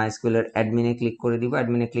এই যে মাইস্কুয়েলের অ্যাডমিনে ক্লিক করে দিব।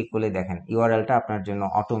 অ্যাডমিনে ক্লিক করলে দেখেন ইউআরএলটা আপনার জন্য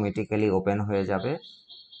অটোমেটিক্যালি ওপেন হয়ে যাবে।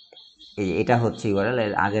 এই যে এটা হচ্ছে ইউআরএল,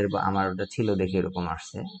 এর আগের আমার ওটা ছিল দেখে এরকম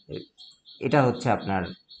আসছে। এটা হচ্ছে আপনার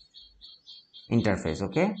ইন্টারফেস।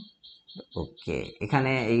 ওকে, ওকে,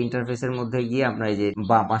 এখানে এই ইন্টারফেসের মধ্যে গিয়ে আপনার এই যে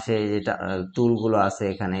বাম পাশে যেটা টুলগুলো আছে,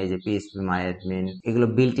 এখানে এই যে পিএইচপি মাই অ্যাডমিন, এগুলো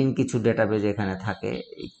বিল্ট ইন কিছু ডেটাবেজ এখানে থাকে।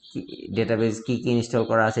 ডেটাবেজ কি কি ইনস্টল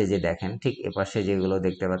করা আছে যে দেখেন, ঠিক এপাশে যেগুলো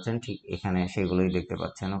দেখতে পাচ্ছেন ঠিক এখানে সেগুলোই দেখতে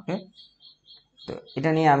পাচ্ছেন। ওকে, তো এটা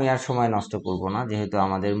নিয়ে আমি আর সময় নষ্ট করব না, যেহেতু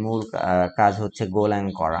আমাদের মূল কাজ হচ্ছে গোল্যাং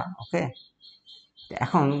করা। ওকে,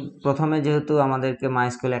 এখন প্রথমে যেহেতু আমাদেরকে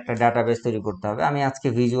মাইস্কুয়েল একটা ডাটাবেস তৈরি করতে হবে, আমি আজকে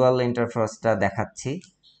ভিজুয়াল ইন্টারফেসটা দেখাচ্ছি।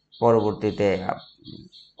 পরবর্তীতে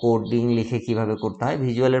কোডিং লিখে কিভাবে করতে হয়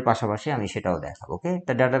ভিজুয়ালের পাশাপাশি আমি সেটাও দেখাবো। ওকে,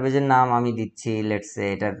 তা ডাটাবেজের নাম আমি দিচ্ছি, লেটস সে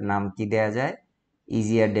এটার নাম কি দেয়া যায়,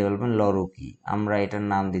 ইজিয়ার ডেভেলপমেন্ট লরুকি। আমরা এটার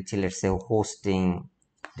নাম দিচ্ছি লেটস সে হোস্টিং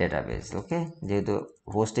ডেটাবেস। ওকে, যেহেতু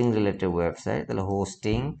হোস্টিং রিলেটেড ওয়েবসাইট, তাহলে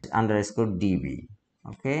হোস্টিং আন্ডারস্কোর ডিবি।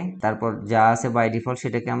 ওকে, তারপর যা আছে বাই ডিফল্ট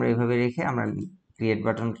সেটাকে আমরা এইভাবে রেখে আমরা ক্রিয়েট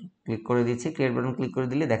বাটন ক্লিক করে দিচ্ছি। ক্রিয়েট বাটন ক্লিক করে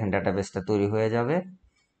দিলে দেখেন ডাটাবেসটা তৈরি হয়ে যাবে।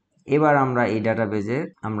 এবার আমরা এই ডাটাবেজে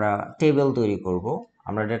আমরা টেবিল তৈরি করব।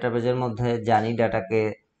 আমরা ডাটাবেজের মধ্যে জানি ডাটাকে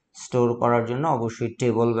স্টোর করার জন্য অবশ্যই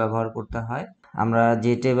টেবিল ব্যবহার করতে হয়। আমরা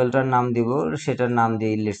যে টেবিলটার নাম দিব সেটার নাম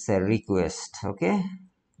দিই লেটস সে রিকোয়েস্ট। ওকে,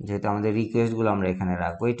 যেহেতু আমাদের রিকোয়েস্টগুলো আমরা এখানে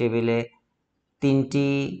রাখবো। এই টেবিলে 3টি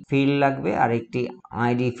ফিল্ড লাগবে আর একটি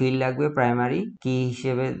আইডি ফিল্ড লাগবে প্রাইমারি কি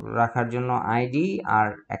হিসেবে রাখার জন্য আইডি, আর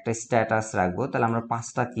একটা স্ট্যাটাস রাখবো। তাহলে আমরা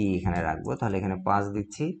 5টা কি এখানে রাখবো। তাহলে এখানে 5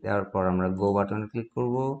 দিচ্ছি, দেওয়ার পর আমরা গো বাটনে ক্লিক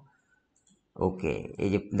করব। ওকে, এই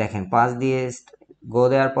যে দেখেন 5 দিয়ে গো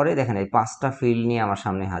দেওয়ার পরে দেখেন এই 5টা ফিল্ড নিয়ে আমার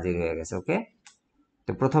সামনে হাজির হয়ে গেছে। ওকে,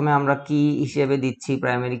 তো প্রথমে আমরা কি হিসেবে দিচ্ছি,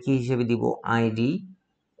 প্রাইমারি কি হিসেবে দিব আইডি।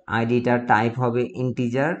 আইডিটার টাইপ হবে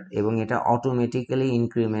ইন্টিজার এবং এটা অটোমেটিক্যালি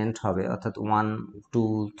ইনক্রিমেন্ট হবে, অর্থাৎ 1 2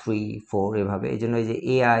 3 4 এভাবে। এই জন্য এই যে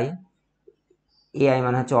এআই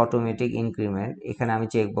মানে হচ্ছে অটোমেটিক ইনক্রিমেন্ট। এখানে আমি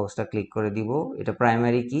চেক বক্সটা ক্লিক করে দিব, এটা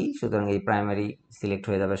প্রাইমারি কি, সুতরাং এই প্রাইমারি সিলেক্ট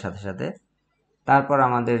হয়ে যাবে সাথে সাথে। তারপর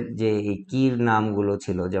আমাদের যে এই কির নামগুলো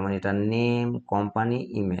ছিল, যেমন এটা নেম, কোম্পানি,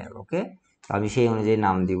 ইমেল। ওকে, আমি সেই অনুযায়ী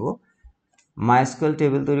নাম দিব। মাইস্কুয়েল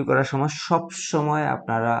টেবিল তৈরি করার সময় সব সময়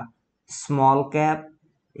আপনারা স্মল ক্যাপ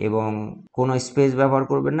এবং কোনো স্পেস ব্যবহার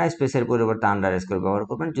করবেন না, স্পেসের পরিবর্তে আন্ডারস্কোর ব্যবহার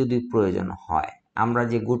করবেন যদি প্রয়োজন হয়। আমরা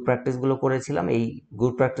যে গুড প্র্যাকটিসগুলো করেছিলাম এই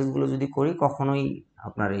গুড প্র্যাকটিসগুলো যদি করি কখনোই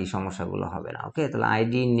আপনার এই সমস্যাগুলো হবে না। ওকে, তাহলে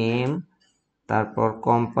আইডি, নেম, তারপর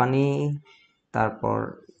কোম্পানি, তারপর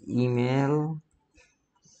ইমেল,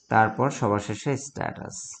 তারপর সবার শেষে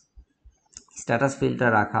স্ট্যাটাস। স্ট্যাটাস ফিল্ডটা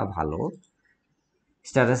রাখা ভালো।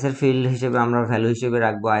 স্ট্যাটাসের ফিল্ড হিসেবে আমরা ভ্যালু হিসেবে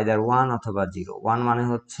রাখবো আইদার 1 অথবা 0। 1 মানে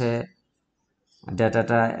হচ্ছে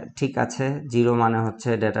ডেটাটা ঠিক আছে, 0 মানে হচ্ছে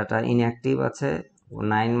ডেটাটা ইনঅ্যাক্টিভ আছে,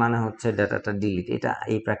 9 মানে হচ্ছে ডেটাটা ডিলিট। এটা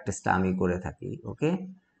এই প্র্যাকটিসটা আমি করে থাকি। ওকে,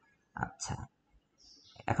 আচ্ছা,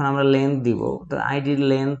 এখন আমরা লেন্থ দিব। তো আইডির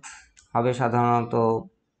লেন্থ হবে সাধারণত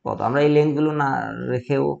কত, আমরা এই লেন্থগুলো না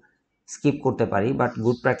রেখেও স্কিপ করতে পারি, বাট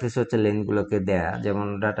গুড প্র্যাকটিস হচ্ছে লেন্থগুলোকে দেয়া। যেমন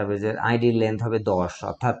ডাটাবেজের আইডির লেন্থ হবে 10,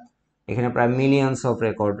 অর্থাৎ এখানে প্রায় মিলিয়নস অফ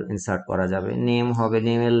রেকর্ড ইনসার্ট করা যাবে। নেম হবে,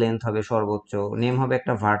 নেমের লেন্থ হবে সর্বোচ্চ, নেম হবে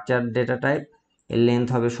একটা ভার্চার ডেটা টাইপ, এর লেন্থ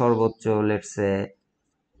হবে সর্বোচ্চ লেটসে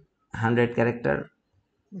 100 ক্যারেক্টার।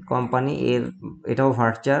 কোম্পানি এটাও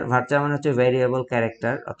ভার্চার মানে হচ্ছে ভ্যারিয়েবল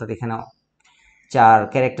ক্যারেক্টার, অর্থাৎ এখানে 4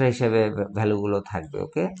 ক্যারেক্টার হিসেবে ভ্যালুগুলো থাকবে।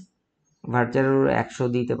 ওকে, ভার্চারের 100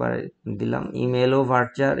 দিতে পারে, দিলাম। ইমেলও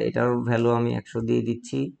ভার্চার, এটার ভ্যালু আমি 100 দিয়ে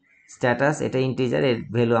দিচ্ছি। স্ট্যাটাস এটা ইন্টিজার, এর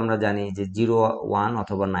ভ্যালু আমরা জানি যে 0 1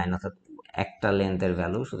 অথবা 9, অর্থাৎ একটা লেন্থের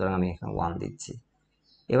ভ্যালু, সুতরাং আমি এখানে 1 দিচ্ছি।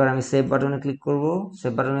 এবার আমি সেভ বাটনে ক্লিক করব।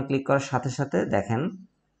 সেভ বাটনে ক্লিক করার সাথে সাথে দেখেন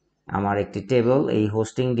আমার একটি টেবিল, এই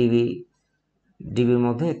হোস্টিং ডিবির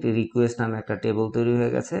মধ্যে একটি রিকোয়েস্ট নামে একটা টেবিল তৈরি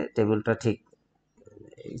হয়ে গেছে। টেবিলটা ঠিক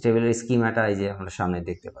টেবিলের স্কিমাটা এই যে আমরা সামনে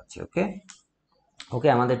দেখতে পাচ্ছি। ওকে,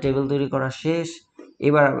 আমাদের টেবিল তৈরি করা শেষ।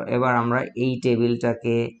 এবার আমরা এই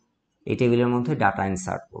টেবিলের মধ্যে ডাটা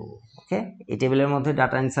ইনসার্ট করব। ওকে, এই টেবিলের মধ্যে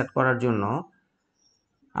ডাটা ইনসার্ট করার জন্য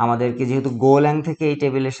আমাদেরকে যেহেতু গোল্যাং থেকে এই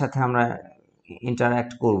টেবিলের সাথে আমরা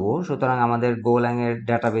ইন্টারঅ্যাক্ট করব, সুতরাং আমাদের গোল্যাং এর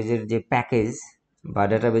ডাটাবেজের যে প্যাকেজ বা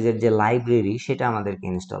ডাটাবেজের যে লাইব্রেরি সেটা আমাদেরকে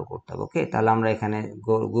ইনস্টল করতে হবে। ওকে, তাহলে আমরা এখানে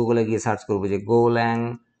গুগলে গিয়ে সার্চ করব যে গোল্যাং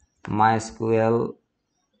মাইস্কুয়েল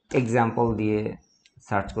এক্সাম্পল দিয়ে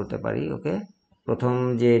সার্চ করতে পারি। ওকে, প্রথম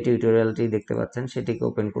যে টিউটোরিয়ালটি দেখতে পাচ্ছেন সেটিকে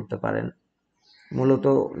ওপেন করতে পারেন। মূলত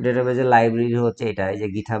ডেটাবেজের লাইব্রেরি হচ্ছে এটা, এই যে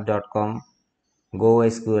github.com go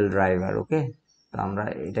SQL ড্রাইভার। ওকে, তো আমরা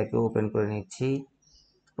এটাকে ওপেন করে নিচ্ছি।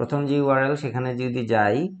 প্রথম যে ইউআরএল সেখানে যদি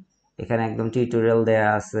যাই, এখানে একদম টিউটোরিয়াল দেয়া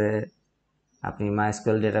আছে, আপনি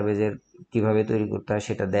মাইস্কুয়েল ডেটাবেজের কিভাবে তৈরি করতে হয়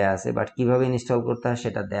সেটা দেয়া আছে, বাট কিভাবে ইনস্টল করতে হয়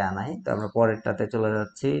সেটা দেয়া নাই। তো আমরা পরেরটাতে চলে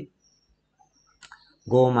যাচ্ছি,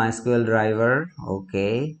 গো মাইস্কুয়েল ড্রাইভার। ওকে,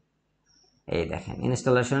 এই দেখেন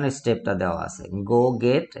ইনস্টলেশনের স্টেপটা দেওয়া আছে, গো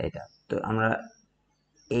গেট এটা। তো আমরা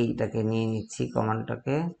এইটাকে নিয়ে নিচ্ছি,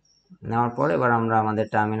 কমান্ডটাকে নেওয়ার পর এবার আমরা আমাদের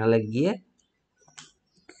টার্মিনালে গিয়ে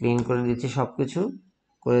ক্লিন করে দিচ্ছি সব কিছু।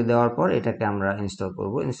 করে দেওয়ার পর এটাকে আমরা ইনস্টল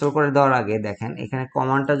করব। ইনস্টল করে দেওয়ার আগে দেখেন এখানে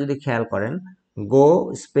কমান্ডটা যদি খেয়াল করেন, গো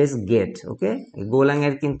স্পেস গেট। ওকে, গোল্যাং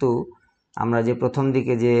এর কিন্তু আমরা যে প্রথম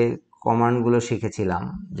দিকে যে কমান্ডগুলো শিখেছিলাম,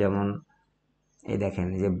 যেমন এই দেখেন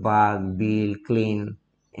যে বাগ, বিল, ক্লিন,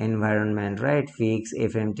 এনভায়রনমেন্ট, রাইট, ফিক্স,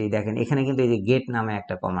 এফএমটি, দেখেন এখানে কিন্তু এই যে গেট নামে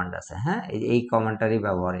একটা কমান্ড আছে। হ্যাঁ, এই কমান্ডটারই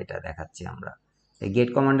ব্যবহার এটা দেখাচ্ছি আমরা। গেট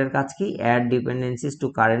কমান্ডের কাজ কি? Add ডিপেন্ডেন্সিজ two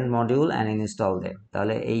current module and install them.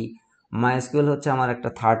 তাহলে এই মাইস্কুয়েল হচ্ছে আমার একটা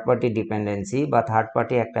থার্ড পার্টি ডিপেন্ডেন্সি বা থার্ড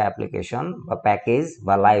পার্টি একটা অ্যাপ্লিকেশন বা প্যাকেজ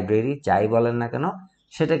বা লাইব্রেরি যাই বলেন না কেন,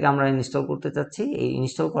 সেটাকে আমরা ইনস্টল করতে চাচ্ছি। এই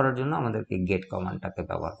ইনস্টল করার জন্য আমাদেরকে গেট কমান্ডটাকে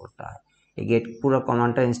ব্যবহার করতে হয়। এই গেট পুরো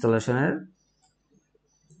কমান্ডটা ইনস্টলেশনের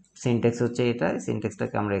সিনট্যাক্স হচ্ছে এটা।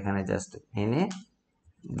 সিনট্যাক্সটাকে আমরা এখানে জাস্ট এনে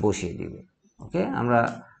বসিয়ে দিব। ওকে, আমরা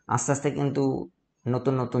আস্তে আস্তে কিন্তু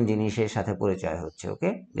নতুন নতুন জিনিসের সাথে পরিচয় হচ্ছে। ওকে,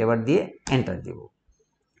 এবার দিয়ে এন্টার দিব।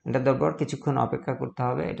 এন্টার দেওয়ার পর কিছুক্ষণ অপেক্ষা করতে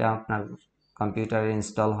হবে। এটা আপনার কম্পিউটারে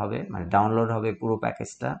ইনস্টল হবে, মানে ডাউনলোড হবে পুরো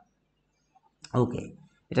প্যাকেজটা। ওকে,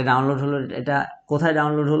 এটা ডাউনলোড হলো। এটা কোথায়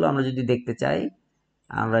ডাউনলোড হলো আমরা যদি দেখতে চাই,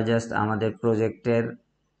 আমরা জাস্ট আমাদের প্রজেক্টের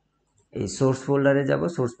এই সোর্স ফোল্ডারে যাব।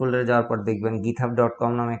 সোর্স ফোল্ডারে যাওয়ার পর দেখবেন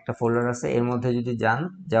github.com নামে একটা ফোল্ডার আছে। এর মধ্যে যদি যান,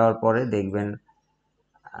 যাওয়ার পরে দেখবেন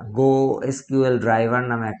গো এসকিউএল ড্রাইভার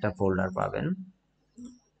নামে একটা ফোল্ডার পাবেন।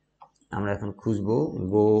 আমরা এখন খুঁজবো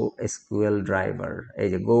গো এসকিউএল ড্রাইভার। এই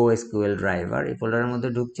যে গো এসকিউএল ড্রাইভার, এই ফোল্ডারের মধ্যে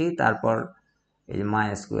ঢুকছি। তারপর এই যে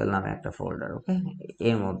mysql নামে একটা ফোল্ডার। ওকে,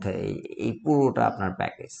 এর মধ্যে এই পুরোটা আপনার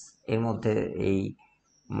প্যাকেজ। এর মধ্যে এই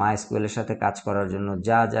mysql এর সাথে কাজ করার জন্য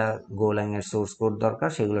যা যা গোল্যাং এর সোর্স কোড দরকার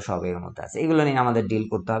সেগুলো সব এর মধ্যে আছে। এগুলো নিয়ে আমাদের ডিল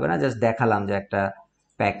করতে হবে না, জাস্ট দেখালাম যে একটা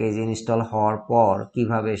প্যাকেজ ইনস্টল হওয়ার পর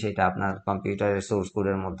কিভাবে সেটা আপনার কম্পিউটারের সোর্স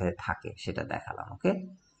কোডের মধ্যে থাকে সেটা দেখালাম। ওকে,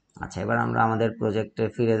 আচ্ছা, এবার আমরা আমাদের প্রজেক্টে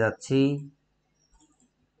ফিরে যাচ্ছি।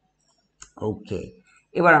 ওকে,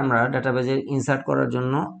 এবার আমরা ডাটাবেজে ইনসার্ট করার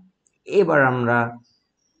জন্য এবার আমরা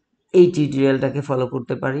এই টিউটোরিয়ালটাকে ফলো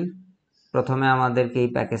করতে পারি। প্রথমে আমাদেরকে এই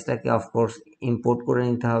প্যাকেজটাকে অফকোর্স ইম্পোর্ট করে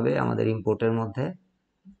নিতে হবে আমাদের ইম্পোর্টের মধ্যে।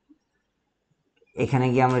 এখানে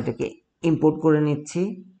গিয়ে আমরা এটাকে ইম্পোর্ট করে নিচ্ছি।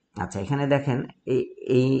 আচ্ছা, এখানে দেখেন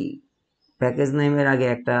এই প্যাকেজ নেমের আগে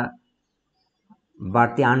একটা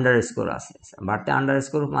বাড়তি আন্ডারস্কোর আছে। বাড়তি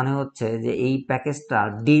আন্ডারস্কোর মানে হচ্ছে যে এই প্যাকেজটা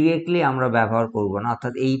ডিরেক্টলি আমরা ব্যবহার করব না,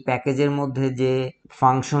 অর্থাৎ এই প্যাকেজের মধ্যে যে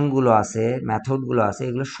ফাংশনগুলো আছে, মেথডগুলো আছে,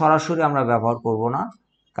 এগুলো সরাসরি আমরা ব্যবহার করব না।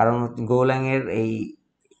 কারণ গোল্যাং এর এই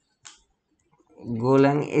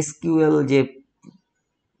গোল্যাং এসকিউএল যে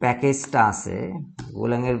প্যাকেজটা আছে,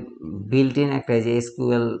 গোল্যাং এর বিল্ট ইন একটা যে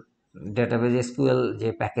এসকিউএল ডেটাবেজ এসকিউএল যে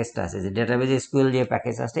প্যাকেজটা আছে, যে ডেটাবেজ এসকিউএল যে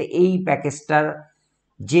প্যাকেজ আছে, এই প্যাকেজটার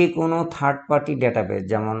যে কোনো থার্ড পার্টি ডেটাবেজ,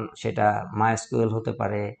 যেমন সেটা মাইস্কুয়েল হতে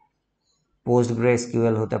পারে,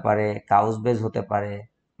 পোস্টগ্রেসকিউএল হতে পারে, কাউসবেজ হতে পারে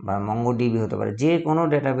বা মঙ্গোডিবি হতে পারে, যে কোনো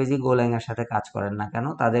ডেটাবেজই গোল্যাং এর সাথে কাজ করেন না কেন,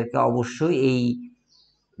 তাদেরকে অবশ্যই এই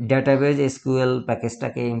ডেটাবেজ এসকিউএল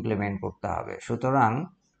প্যাকেজটাকে ইমপ্লিমেন্ট করতে হবে। সুতরাং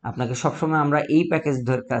আপনাকে সবসময় আমরা এই প্যাকেজ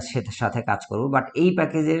সাথে কাজ করব, বাট এই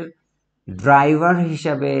প্যাকেজের ড্রাইভার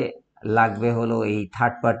হিসাবে লাগবে হলো এই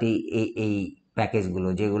থার্ড পার্টি এই প্যাকেজগুলো,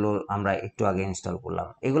 যেগুলো আমরা একটু আগে ইনস্টল করলাম।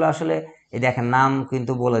 এগুলো আসলে এই দেখেন নাম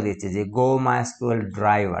কিন্তু বলে দিচ্ছে যে গো মাইস্কুয়েল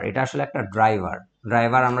ড্রাইভার। এটা আসলে একটা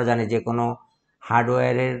ড্রাইভার আমরা জানি যে কোনো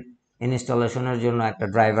হার্ডওয়্যারের ইনস্টলেশনের জন্য একটা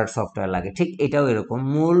ড্রাইভার সফটওয়্যার লাগে, ঠিক এটাও এরকম।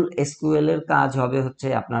 মূল এসকিউএল এর কাজ হবে হচ্ছে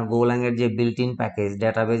আপনার গোল্যাং এর যে built in package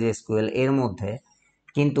database SQL এর মধ্যে,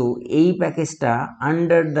 কিন্তু এই প্যাকেজটা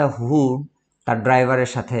আন্ডার দ্য হুড তার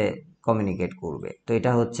ড্রাইভারের সাথে কমিউনিকেট করবে। তো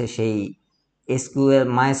এটা হচ্ছে সেই এসকিউএল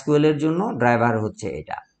মাইস্কুয়েল এর জন্য ড্রাইভার হচ্ছে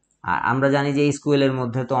এটা। আর আমরা জানি যে এসকিউএল এর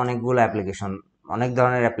মধ্যে তো অনেকগুলো অ্যাপ্লিকেশন, অনেক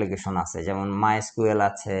ধরনের অ্যাপ্লিকেশন আছে, যেমন মাইস্কুয়েল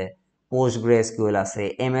আছে, পোস্টগ্রেসকিউএল আছে,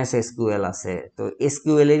 এমএস এসকিউএল আছে। তো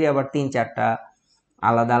এসকিউএল এরই আবার 3-4টা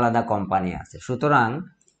আলাদা আলাদা কোম্পানি আছে। সুতরাং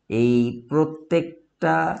এই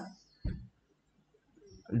প্রত্যেকটা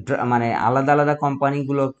মানে আলাদা আলাদা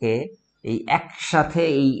কোম্পানিগুলোকে এই একসাথে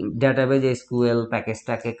এই ডেটাবেজ এসকিউএল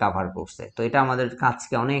প্যাকেজটাকে কাভার করছে। তো এটা আমাদের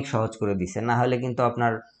কাজকে অনেক সহজ করে দিছে। না হলে কিন্তু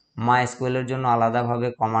আপনার মাইস্কুয়েল এর জন্য আলাদাভাবে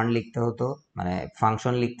কমান্ড লিখতে হতো, মানে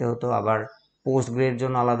ফাংশন লিখতে হতো, আবার পোস্টগ্রের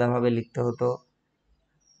জন্য আলাদাভাবে লিখতে হতো,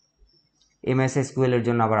 এমএস এসকিউএল এর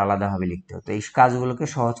জন্য আবার আলাদাভাবে লিখতে হতো। এই কাজগুলোকে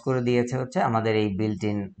সহজ করে দিয়েছে হচ্ছে আমাদের এই built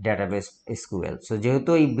in database SQL. So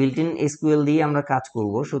যেহেতু এই বিল্ট ইন এসকিউএল দিয়ে আমরা কাজ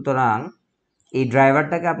করব, সুতরাং এই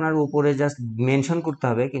ড্রাইভারটাকে আপনার উপরে জাস্ট মেনশন করতে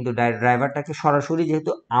হবে, কিন্তু ড্রাইভারটাকে সরাসরি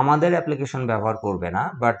যেহেতু আমাদের অ্যাপ্লিকেশন ব্যবহার করবে না,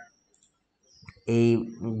 বাট এই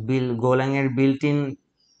গোল্যাং এর বিল্ট ইন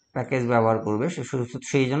প্যাকেজ ব্যবহার করবে,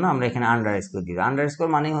 সেই জন্য আমরা এখানে আন্ডারস্কোর দিই। আন্ডারস্কোর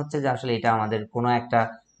মানেই হচ্ছে যে আসলে এটা আমাদের কোনো একটা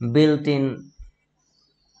বিল্ট ইন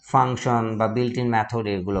ফাংশন বা বিল্ট ইন মেথড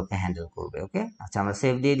এগুলোকে হ্যান্ডেল করবে। ওকে, আচ্ছা, আমরা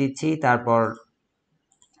সেভ দিয়ে দিচ্ছি। তারপর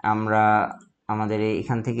আমরা আমাদের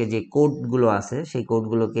এখান থেকে যে কোডগুলো আছে সেই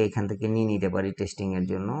কোডগুলোকে এখান থেকে নিয়ে নিতে পারি টেস্টিং এর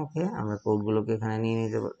জন্য। ওকে, আমরা কোডগুলোকে এখানে নিয়ে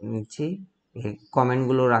নিচ্ছি।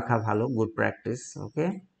 কমেন্টগুলো রাখা ভালো, গুড প্র্যাকটিস। ওকে,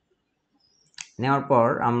 নেওয়ার পর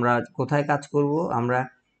আমরা কোথায় কাজ করব? আমরা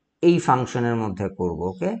এই ফাংশনের মধ্যে করব।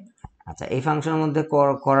 ওকে, আচ্ছা, এই ফাংশনের মধ্যে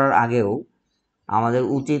করার আগেও আমাদের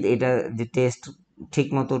উচিত এটা যে টেস্ট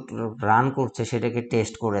ঠিকমতো রান করছে সেটাকে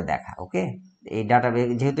টেস্ট করে দেখা। ওকে, এই ডাটাবেজ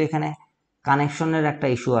যেহেতু এখানে কানেকশনের একটা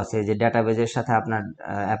ইস্যু আছে যে ডাটাবেজের সাথে আপনার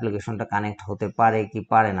অ্যাপ্লিকেশনটা কানেক্ট হতে পারে কি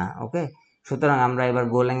পারে না। ওকে, সুতরাং আমরা এবার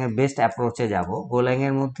গোল্যাং এর বেস্ট অ্যাপ্রোচে যাব। গোল্যাং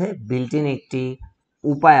এর মধ্যে বিল্ট ইন একটি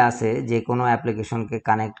উপায় আছে যে কোনো অ্যাপ্লিকেশনকে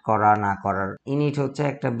কানেক্ট করা না করার। ইনিট হচ্ছে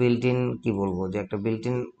একটা বিল্ট ইন, কি বলবো, যে একটা বিল্ট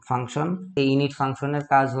ইন ফাংশন। এই ইনিট ফাংশনের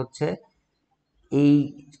কাজ হচ্ছে এই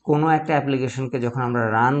কোনো একটা অ্যাপ্লিকেশনকে যখন আমরা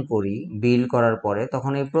রান করি বিল্ড করার পরে,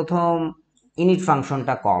 তখন এই প্রথম ইনিট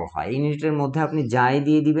ফাংশনটা কল হয়। ইনিটের মধ্যে আপনি যাই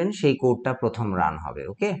দিয়ে দিবেন সেই কোডটা প্রথম রান হবে।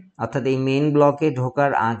 ওকে, অর্থাৎ এই মেইন ব্লকে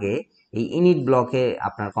ঢোকার আগে এই ইনিট ব্লকে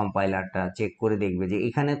আপনার কম্পাইলারটা চেক করে দেখবে যে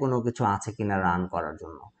এখানে কোনো কিছু আছে কিনা রান করার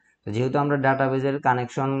জন্য। তো যেহেতু আমরা ডাটাবেজের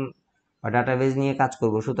কানেকশন বা ডাটাবেজ নিয়ে কাজ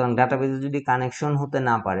করব, সুতরাং ডাটাবেজে যদি কানেকশন হতে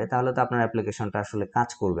না পারে তাহলে তো আপনার অ্যাপ্লিকেশনটা আসলে কাজ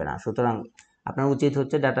করবে না। সুতরাং আপনার উচিত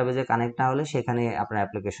হচ্ছে ডাটাবেজে কানেক্ট না হলে সেখানে আপনার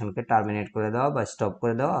অ্যাপ্লিকেশনকে টার্মিনেট করে দেওয়া বা স্টপ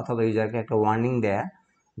করে দেওয়া, অথবা ইউজারকে একটা ওয়ার্নিং দেয়া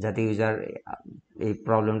যাতে ইউজার এই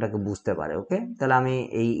প্রবলেমটাকে বুঝতে পারে। ওকে, তাহলে আমি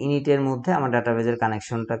এই ইনিটের মধ্যে আমার ডাটাবেজের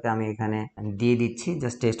কানেকশনটাকে আমি এখানে দিয়ে দিচ্ছি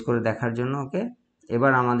জাস্ট টেস্ট করে দেখার জন্য। ওকে,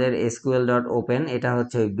 এবার আমাদের এসকিউএল ডট ওপেন, এটা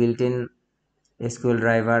হচ্ছে ওই বিল্ট ইন এসকিউএল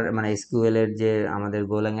ড্রাইভার, মানে এসকিউএল এর যে আমাদের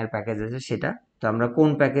গোলাং এর প্যাকেজ আছে সেটা। তো আমরা কোন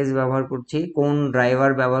প্যাকেজ ব্যবহার করছি, কোন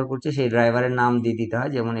ড্রাইভার ব্যবহার করছি, সেই ড্রাইভারের নাম দিয়ে দিতে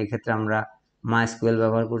হয়। যেমন এক্ষেত্রে আমরা mysql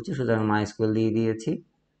ব্যবহার করছি, সুতরাং mysql দিয়ে দিয়েছি।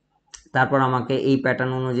 তারপর আমাকে এই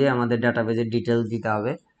প্যাটার্ন অনুযায়ী আমাদের ডাটাবেজের ডিটেলস দিতে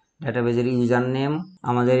হবে। ডাটাবেজের ইউজার নেম,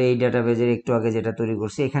 আমাদের এই ডাটাবেজের একটু আগে যেটা তৈরি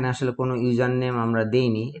করছি এখানে আসলে কোনো ইউজার নেম আমরা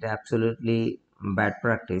দেইনি, এটা অ্যাবসলিউটলি ব্যাড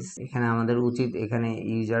প্র্যাকটিস। এখানে আমাদের উচিত এখানে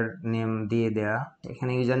ইউজার নেম দিয়ে দেওয়া।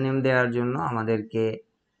 এখানে ইউজার নেম দেওয়ার জন্য আমাদেরকে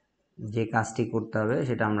যে কাজটি করতে হবে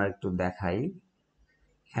সেটা আমরা একটু দেখাই।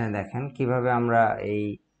 এখানে দেখেন কিভাবে আমরা এই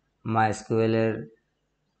mysql এর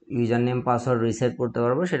ইউজার নেম পাসওয়ার্ড রিসেট করতে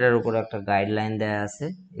পারবো, সেটার উপর একটা গাইডলাইন দেওয়া আছে।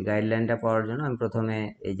 এই গাইডলাইনটা পাওয়ার জন্য আমি প্রথমে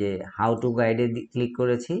এই যে হাউ টু গাইডে ক্লিক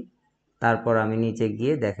করেছি, তারপর আমি নিচে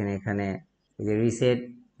গিয়ে দেখেন এখানে এই যে reset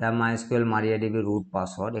the MySQL মারিয়াডিবি root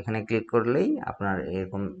password, এখানে ক্লিক করলেই আপনার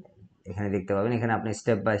এরকম এখানে দেখতে পাবেন। এখানে আপনি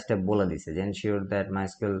স্টেপ বাই স্টেপ বলে দিচ্ছে যে ensure that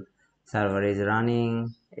MySQL server is running,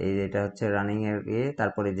 এই যেটা হচ্ছে রানিং এর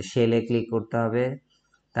তারপরে যে শেলে ক্লিক করতে হবে,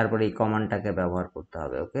 তারপরে এই কমান্ডটাকে ব্যবহার করতে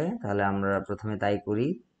হবে। ওকে, তাহলে আমরা প্রথমে তাই করি।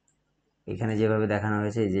 এখানে যেভাবে দেখানো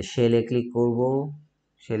হয়েছে যে শেলে ক্লিক করব,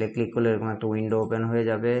 শেলে ক্লিক করলে এরকম একটা উইন্ডো ওপেন হয়ে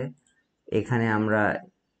যাবে। এখানে আমরা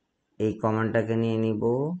এই কমান্ডটাকে নিয়ে নিব,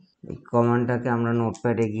 এই কমান্ডটাকে আমরা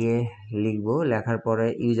নোটপ্যাডে গিয়ে লিখব। লেখার পরে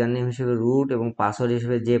ইউজার নেম হিসেবে রুট এবং পাসওয়ার্ড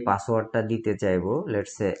হিসেবে যে পাসওয়ার্ডটা দিতে চাইবো,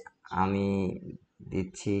 লেটস সে আমি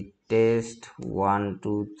দিচ্ছি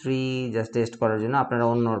test123, জাস্ট টেস্ট করার জন্য। আপনারা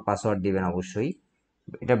অন্য পাসওয়ার্ড দিবেন অবশ্যই,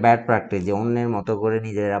 এটা ব্যাড প্র্যাকটিস যে অন্যের মতো করে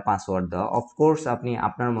নিজেরা পাসওয়ার্ড দেওয়া। অফকোর্স আপনি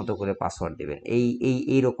আপনার মতো করে পাসওয়ার্ড দিবেন,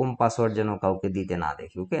 এইরকম পাসওয়ার্ড যেন কাউকে দিতে না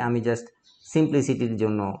দেখি। ওকে, আমি জাস্ট সিম্পলিসিটির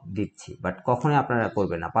জন্য দিচ্ছি, বাট কখনোই আপনারা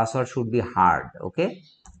করবেন না। Password should be hard. Okay,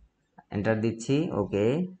 enter দিচ্ছি। ওকে,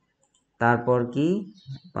 তারপর কি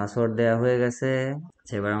পাসওয়ার্ড দেওয়া হয়ে গেছে।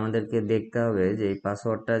 এবার আমাদেরকে দেখতে হবে যে এই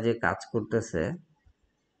পাসওয়ার্ডটা যে কাজ করতেছে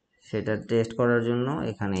সেটা টেস্ট করার জন্য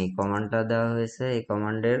এখানে এই কমান্ডটা দেওয়া হয়েছে। এই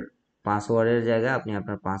কমান্ডের পাসওয়ার্ডের জায়গায় আপনি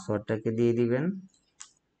আপনার পাসওয়ার্ডটাকে দিয়ে দিবেন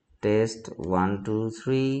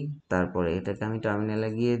test123, তারপরে এটাকে আমি টার্মিনালে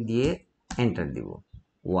গিয়ে দিয়ে এন্টার দিব।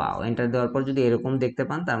 ওয়াও, এন্টার দেওয়ার পর যদি এরকম দেখতে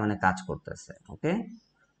পান তার মানে কাজ করতেছে। ওকে,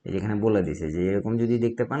 এই যেখানে বলে দিছে যে এরকম যদি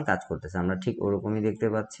দেখতে পান কাজ করতেছে, আমরা ঠিক ওরকমই দেখতে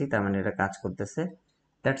পাচ্ছি, তার মানে এটা কাজ করতেছে।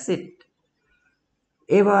 That's it.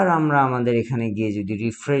 এবার আমরা আমাদের এখানে গিয়ে যদি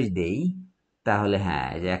রিফ্রেশ দেই তাহলে হ্যাঁ,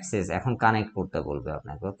 যে অ্যাক্সেস এখন কানেক্ট করতে বলবে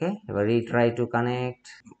আপনাকে। ওকে, এবার রিট্রাই টু কানেক্ট।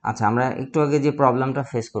 আচ্ছা, আমরা একটু আগে যে প্রবলেমটা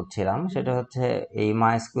ফেস করছিলাম সেটা হচ্ছে এই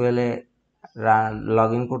মাইস্কুয়েল এ লগ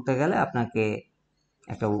ইন করতে গেলে আপনাকে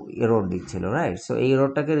একটা এরর দিচ্ছিল, রাইট? সো এই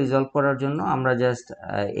এররটাকে রিজলভ করার জন্য আমরা জাস্ট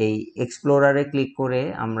এই এক্সপ্লোরারে ক্লিক করে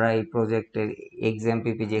আমরা এই প্রজেক্টের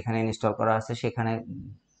এক্সামপিপি যেখানে ইনস্টল করা আছে সেখানে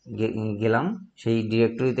গেলাম, সেই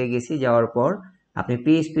ডিরেক্টরিতে গেছি। যাওয়ার পর আপনি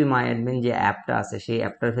পিএইচপি মাই অ্যাডমিন যে অ্যাপটা আছে সেই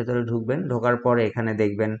অ্যাপটার ভেতরে ঢুকবেন। ঢোকার পরে এখানে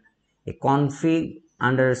দেখবেন এই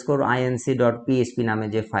config_inc.php নামে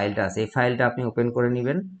যে ফাইলটা আছে, এই ফাইলটা আপনি ওপেন করে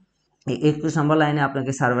নেবেন। এই 21 নম্বর লাইনে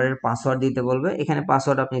আপনাকে সার্ভারের পাসওয়ার্ড দিতে বলবে। এখানে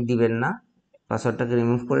পাসওয়ার্ড আপনি দিবেন না, পাসওয়ার্ডটাকে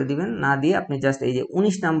রিমুভ করে দিবেন। না দিয়ে আপনি জাস্ট এই যে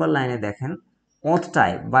 19 নাম্বার লাইনে দেখেন অথ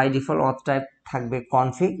টাইপ, বাই ডিফল্ট অথ টাইপ থাকবে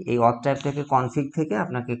কনফিগ। এই অথ টাইপটাকে কনফিগ থেকে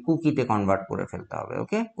আপনাকে কুকিতে কনভার্ট করে ফেলতে হবে।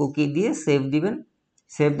 ওকে, কুকি দিয়ে সেভ দিবেন।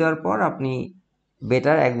 সেভ দেওয়ার পর আপনি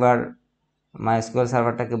বেটার একবার মাইস্কুয়েল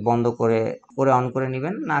সার্ভারটাকে বন্ধ করে অন করে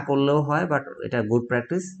নেবেন। না করলেও হয়, বাট এটা গুড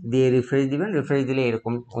প্র্যাকটিস। দিয়ে রিফ্রেশ দিবেন। রিফ্রেশ দিলে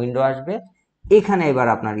এরকম উইন্ডো আসবে। এখানে এবার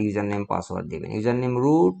আপনার ইউজার নেম পাসওয়ার্ড দিবেন। ইউজার নেম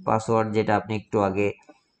রুট, পাসওয়ার্ড যেটা আপনি একটু আগে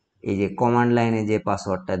এই যে কমান্ড লাইনে যে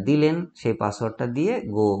পাসওয়ার্ডটা দিলেন সেই পাসওয়ার্ডটা দিয়ে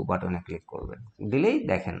গো বাটনে ক্লিক করবেন। দিলেই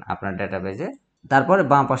দেখেন আপনার ডাটাবেজে তারপরে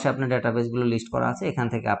বাম পাশে আপনার ডেটাবেসগুলো লিস্ট করা আছে, এখান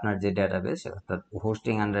থেকে আপনার যে ডেটাবেস অর্থাৎ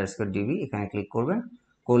হোস্টিং আন্ডারস্কোর ডিবি এখানে ক্লিক করবেন,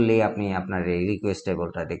 করলেই আপনি আপনার এই রিকোয়েস্ট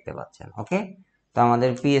টেবলটা দেখতে পাচ্ছেন। ওকে, তো আমাদের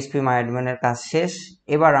পিএসপি মাইডমেনের কাজ শেষ।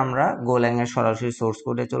 এবার আমরা গোল্যাং এর সরাসরি সোর্স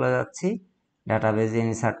কোডে চলে যাচ্ছি ডাটাবেসে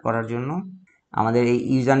ইনসার্ট করার জন্য। আমাদের এই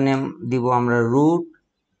ইউজার নেম দিব আমরা রুট,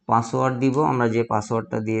 পাসওয়ার্ড দিব আমরা যে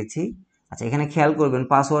পাসওয়ার্ডটা দিয়েছি। আচ্ছা, এখানে খেয়াল করবেন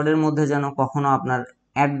পাসওয়ার্ডের মধ্যে যেন কখনো আপনার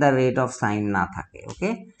 @সাইন না থাকে। ওকে,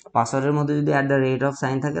 পাসওয়ার্ডের মধ্যে যদি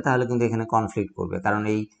 @সাইন থাকে তাহলে কিন্তু এখানে কনফ্লিক্ট করবে, কারণ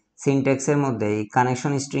এই সিনট্যাক্সের মধ্যে এই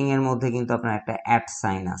কানেকশন স্ট্রিং এর মধ্যে কিন্তু আপনার একটা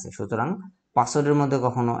 @সাইন আছে, সুতরাং পাসওয়ার্ডের মধ্যে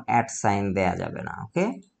কখনো @সাইন দেয়া যাবে না। ওকে,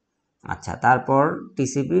 আচ্ছা, তারপর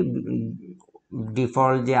টিসিপি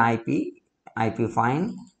ডিফল্ট যে আইপি ফাইন,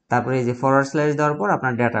 তারপরে এই যে ফরওয়ার্ড স্ল্যাশ দেওয়ার পর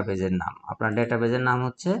আপনার ডেটাবেজের নাম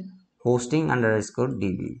হচ্ছে হোস্টিং আন্ডারস্কোর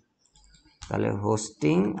ডিবি, তাহলে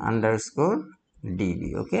হোস্টিং আন্ডারস্কোর ডিবি।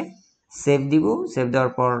 ওকে, সেভ দিব। সেভ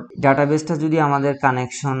দেওয়ার পর ডাটাবেসটা যদি আমাদের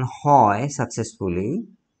কানেকশন হয় সাকসেসফুলি,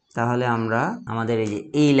 তাহলে আমরা আমাদের এই যে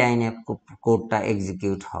এই লাইনে কোডটা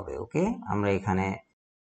এক্সিকিউট হবে। ওকে, আমরা এখানে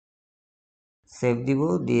সেভ দিব,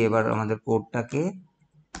 দিয়ে এবার আমাদের কোডটাকে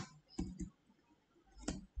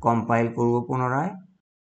কম্পাইল করব, পুনরায়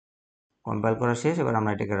কম্পাইল করা শেষ। এবার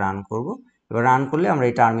আমরা এটাকে রান করব। এবার রান করলে আমরা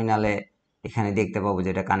এই টার্মিনালে এখানে দেখতে পাবো যে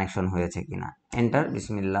এটা কানেকশন হয়েছে কিনা। এন্টার,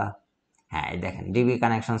 বিসমিল্লাহ। হ্যাঁ, এই দেখেন ডিবি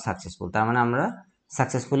কানেকশন সাকসেসফুল, তার মানে আমরা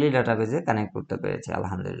সাকসেসফুলি ডাটাবেজে কানেক্ট করতে পেরেছি,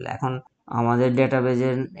 আলহামদুলিল্লাহ। এখন আমাদের ডাটাবেজে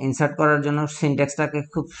ইনসার্ট করার জন্য সিনট্যাক্সটাকে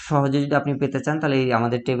খুব সহজে যদি আপনি পেতে চান, তাহলে এই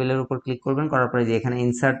আমাদের টেবিলের উপর ক্লিক করবেন, করার পরে যে এখানে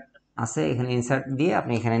ইনসার্ট আছে, এখানে ইনসার্ট দিয়ে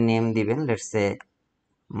আপনি এখানে নেম দিবেন, লেটস সে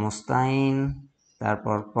মোস্তাইন,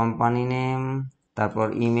 তারপর কোম্পানি নেম, তারপর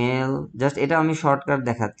ইমেল। জাস্ট এটা আমি শর্টকাট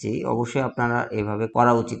দেখাচ্ছি, অবশ্যই আপনারা এভাবে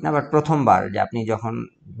করা উচিত না, বাট প্রথমবার যে আপনি যখন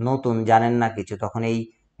নতুন জানেন না কিছু, তখন এই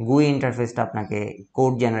গুই ইন্টারফেসটা আপনাকে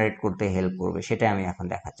কোড জেনারেট করতে হেল্প করবে, সেটাই আমি এখন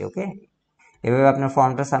দেখাচ্ছি। ওকে, এভাবে আপনার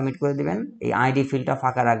ফর্মটা সাবমিট করে দিবেন, এই আইডি ফিল্ডটা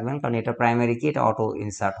ফাঁকা রাখবেন, কারণ এটা প্রাইমারি কি, এটা অটো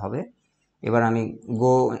ইনসার্ট হবে। এবার আমি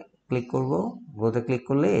গো ক্লিক করব, গোতে ক্লিক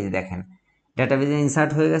করলে এই যে দেখেন ডাটাবেজে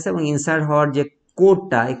ইনসার্ট হয়ে গেছে, এবং ইনসার্ট হওয়ার যে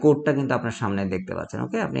কোডটা, এই কোডটা কিন্তু আপনার সামনে দেখতে পাচ্ছেন।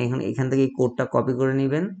 ওকে, আপনি এখান থেকে এই কোডটা কপি করে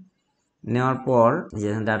নেবেন, নেওয়ার পর যে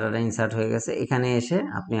ডাটাটা ইনসার্ট হয়ে গেছে, এখানে এসে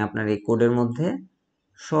আপনি আপনার এই কোডের মধ্যে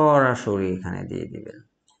সরাসরি এখানে দিয়ে দিবেন।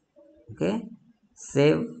 ওকে,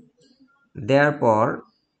 সেভ দেওয়ার পর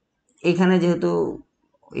এখানে যেহেতু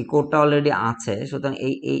এই কোডটা অলরেডি আছে, সুতরাং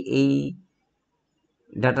এই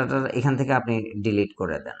ডাটাটা এখান থেকে আপনি ডিলিট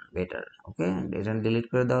করে দেন, বেটার। ওকে, এটা ডিলিট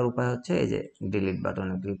করে দেওয়ার উপায় হচ্ছে এই যে ডিলিট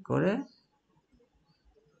বাটনে ক্লিক করে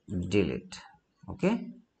ডিলিট। ওকে,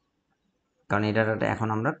 কারণ এই ডাটাটা এখন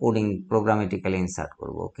আমরা কোডিং প্রোগ্রামেটিক্যালি ইনসার্ট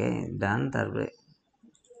করব। ওকে, ডান। তারপরে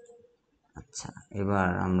আচ্ছা, এবার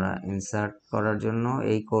আমরা ইনসার্ট করার জন্য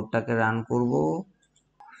এই কোডটাকে রান করব,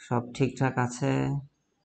 সব ঠিকঠাক আছে।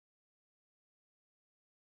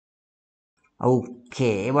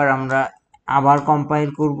 ওকে, এবার আমরা আবার কম্পাইল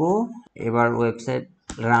করব, এবার ওয়েবসাইট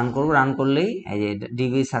রান করব, রান করলেই এই যে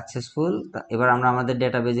ডিবি সাকসেসফুল। এবার আমরা আমাদের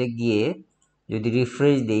ডেটাবেজে গিয়ে যদি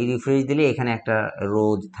রিফ্রেশ দিই, রিফ্রেশ দিলে এখানে একটা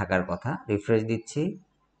রোজ থাকার কথা, রিফ্রেশ দিচ্ছি,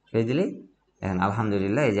 রিফ্রেশ দিলেই দেখেন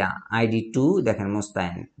আলহামদুলিল্লাহ এই যে ID2 দেখেন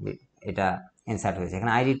মোস্তাইন, এটা ইনসার্ট হয়েছে।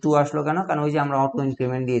 এখানে ID2 আসলো কেন, কারণ ওই যে আমরা অটো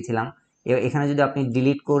ইনক্রিমেন্ট দিয়েছিলাম। এখানে যদি আপনি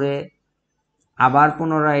ডিলিট করে আবার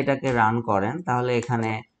পুনরায় এটাকে রান করেন, তাহলে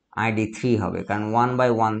এখানে ID3 হবে, কারণ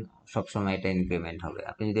 1/1 সবসময় এটা ইনক্রিমেন্ট হবে।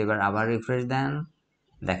 আপনি যদি এবার আবার রিফ্রেশ দেন,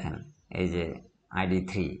 দেখেন এই যে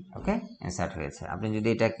ID3 ওকে ইনসার্ট হয়েছে। আপনি যদি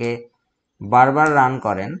এটাকে বারবার রান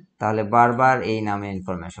করেন, তাহলে বারবার এই নামে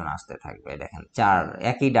ইনফরমেশন আসতে থাকবে। দেখেন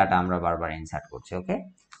একই ডাটা আমরা বারবার ইনসার্ট করছি। ওকে,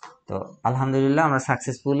 তো আলহামদুলিল্লাহ আমরা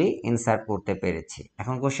সাকসেসফুলি ইনসার্ট করতে পেরেছি।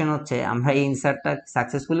 এখন কোশ্চেন হচ্ছে, আমরা এই ইনসার্টটা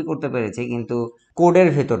সাকসেসফুলি করতে পেরেছি, কিন্তু কোডের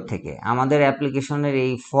ভেতর থেকে, আমাদের অ্যাপ্লিকেশনের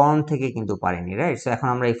এই ফর্ম থেকে কিন্তু পারিনি, রাইট? সো এখন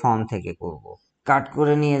আমরা এই ফর্ম থেকে করব। কাট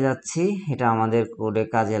করে নিয়ে যাচ্ছি, এটা আমাদের কোডে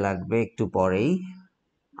কাজে লাগবে একটু পরেই।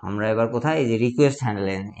 আমরা এবার কোথায়, এই যে রিকোয়েস্ট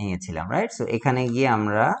হ্যান্ডেলে নিয়েছিলাম, রাইট? সো এখানে গিয়ে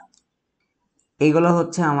আমরা, এইগুলো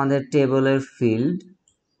হচ্ছে আমাদের টেবলের ফিল্ড,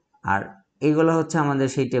 আর এইগুলো হচ্ছে আমাদের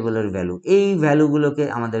সেই টেবলের ভ্যালু। এই ভ্যালুগুলোকে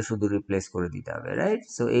আমাদের শুধু রিপ্লেস করে দিতে হবে, রাইট?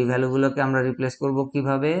 সো এই ভ্যালুগুলোকে আমরা রিপ্লেস করব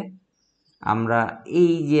কিভাবে, আমরা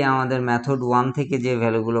এই যে আমাদের মেথড 1 থেকে যে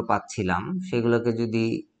ভ্যালুগুলো পাচ্ছিলাম সেগুলোকে যদি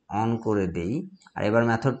অন করে দেই, আর এবার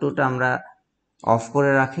মেথড 2টা আমরা অফ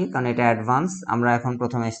করে রাখি, কারণ এটা অ্যাডভান্স। আমরা এখন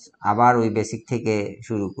প্রথমে আবার ওই বেসিক থেকে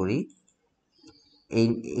শুরু করি।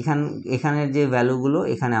 এখানের যে ভ্যালুগুলো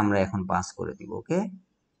এখানে আমরা এখন পাস করে দিব। ওকে,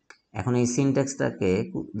 এখন এই সিনট্যাক্সটাকে,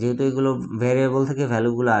 যেহেতু এগুলো ভ্যারিয়েবল থেকে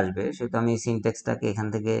ভ্যালুগুলো আসবে, সেহেতু আমি এই সিনট্যাক্সটাকে এখান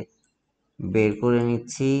থেকে বের করে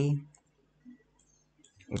নিচ্ছি।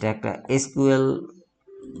 এটা একটা এসকিউএল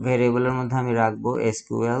ভ্যারিয়েবলের মধ্যে আমি রাখবো,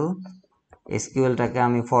 এসকিউএল এসকিউএলটাকে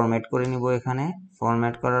আমি ফরম্যাট করে নিব। এখানে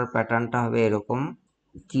ফরম্যাট করার প্যাটার্নটা হবে এরকম,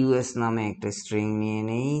 কিউএস নামে একটা স্ট্রিং নিয়ে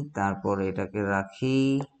নেই, তারপর এটাকে রাখি।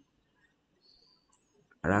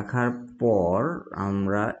 রাখার পর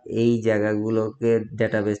আমরা এই জায়গাগুলোকে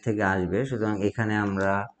ডেটাবেস থেকে আসবে, সুতরাং এখানে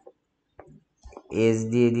আমরা এস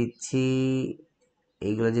দিয়ে দিচ্ছি।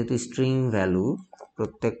 এইগুলো যেহেতু স্ট্রিং ভ্যালু,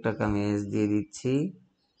 প্রত্যেকটাকে আমি এস দিয়ে দিচ্ছি,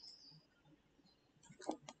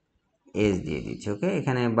 ওকে।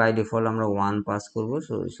 এখানে বাই ডিফল্ট আমরা 1 পাস করব,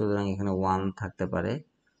 সুতরাং এখানে 1 থাকতে পারে,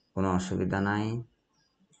 কোনো অসুবিধা নাই।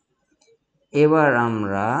 এবার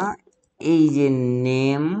আমরা এই যে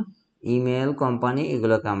নেম, ইমেল, কোম্পানি,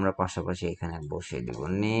 এগুলোকে আমরা পাশাপাশি এখানে বসিয়ে দিব,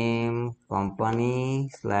 নেম কোম্পানি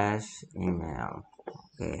স্ল্যাশ ইমেল,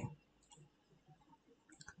 ওকে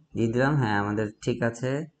দিয়ে দিলাম। হ্যাঁ, আমাদের ঠিক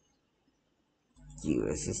আছে।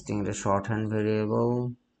 কিউএস স্ট্রিং এটা শর্ট হ্যান্ড ভেরিয়েবল।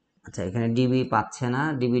 আচ্ছা, এখানে ডিবি পাচ্ছে না,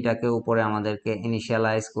 ডিবিটাকে উপরে আমাদেরকে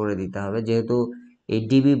ইনিশিয়ালাইজ করে দিতে হবে, যেহেতু এই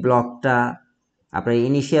ডিবি ব্লকটা আপনার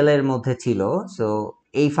ইনিশিয়ালের মধ্যে ছিল, সো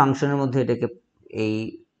এই ফাংশনের মধ্যে এটাকে, এই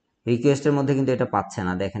রিকোয়েস্টের মধ্যে কিন্তু এটা পাচ্ছে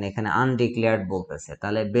না। দেখেন এখানে আনডিক্লেয়ার্ড বলতেছে,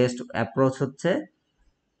 তাহলে বেস্ট অ্যাপ্রোচ হচ্ছে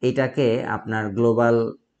এটাকে আপনার গ্লোবাল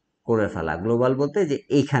করে ফেলা। গ্লোবাল বলতে যে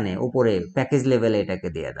এইখানে উপরে প্যাকেজ লেভেলে এটাকে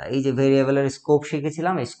দিয়ে দেয়। এই যে ভেরিয়েবলের স্কোপ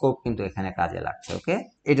শিখেছিলাম, এই স্কোপ কিন্তু এখানে কাজে লাগছে, ওকে।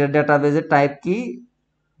 এটার ডাটাবেজের টাইপ কি,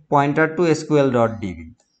 pointer two SQL dot DB.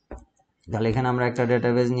 তাহলে এখানে আমরা একটা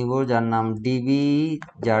ডেটাবেজ নিব যার নাম ডিবি,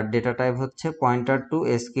 যার ডেটা টাইপ হচ্ছে pointer two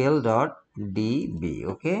SQL dot DB,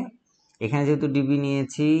 ওকে। এখানে যেহেতু ডিবি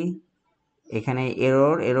নিয়েছি, এখানে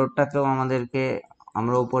এররটাকেও আমাদেরকে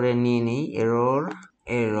আমরা উপরে নিয়ে নিই, এরর,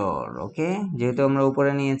 ওকে। যেহেতু আমরা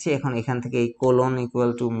উপরে নিয়েছি, এখন এখান থেকে এই কোলন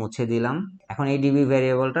ইকুয়াল টু মুছে দিলাম। এখন এই ডিবি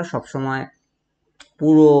ভ্যারিয়েবলটা সবসময়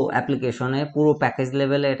পুরো অ্যাপ্লিকেশনে, পুরো প্যাকেজ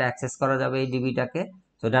লেভেলে এটা অ্যাক্সেস করা যাবে এই ডিবিটাকে।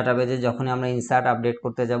 তো ডাটাবেজে যখনই আমরা ইনসার্ট আপডেট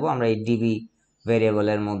করতে যাব, আমরা এই ডিবি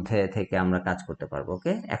ভ্যারিয়েবলের মধ্যে থেকে আমরা কাজ করতে পারবো,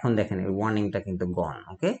 ওকে। এখন দেখেন এই ওয়ার্নিংটা কিন্তু গন,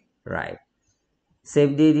 ওকে, রাইট। সেভ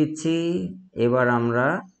দিয়ে দিচ্ছি। এবার আমরা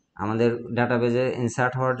আমাদের ডাটাবেজে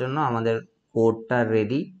ইনসার্ট হওয়ার জন্য আমাদের কোডটা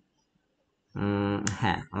রেডি।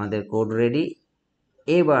 হ্যাঁ, আমাদের কোড রেডি।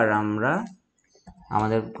 এবার আমরা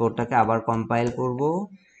আমাদের কোডটাকে আবার কম্পাইল করব,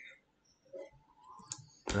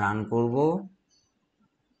 রান করব,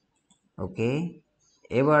 ওকে।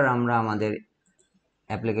 এবার আমরা আমাদের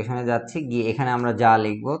অ্যাপ্লিকেশনে যাচ্ছি, গিয়ে এখানে আমরা যা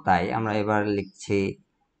লিখব তাই। আমরা এবার লিখছি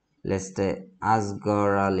লিস্টে আসগর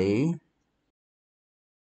আলী।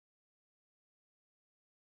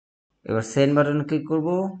 এবার সেন্ড বাটনে ক্লিক করব।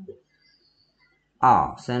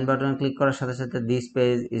 সেন্ড বাটনে ক্লিক করার সাথে সাথে this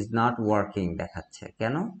page is not working দেখাচ্ছে,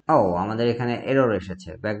 কেন? আমাদের এখানে এরর এসেছে।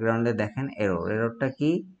 ব্যাকগ্রাউন্ডে দেখেন এররটা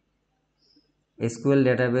কি, SQL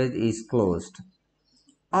database is closed.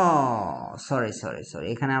 Sorry sorry sorry,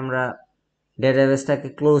 এখানে আমরা ডেটাবেসটাকে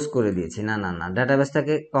ক্লোজ করে দিয়েছি। না না না,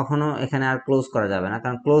 ডেটাবেসটাকে কখনো এখানে আর ক্লোজ করা যাবে না,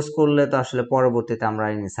 কারণ ক্লোজ করলে তো আসলে পরবর্তীতে আমরা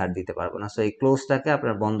ইনসার্ট দিতে পারবো না। সো এই ক্লোজটাকে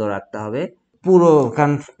আপনার বন্ধ রাখতে হবে পুরো,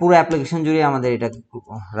 কারণ পুরো অ্যাপ্লিকেশন জুড়ে আমাদের এটা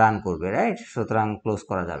রান করবে, রাইট? সুতরাং ক্লোজ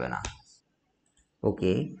করা যাবে না,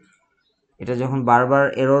 ওকে। এটা যখন বারবার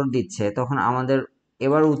এরর দিচ্ছে, তখন আমাদের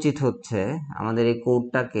এবার উচিত হচ্ছে আমাদের এই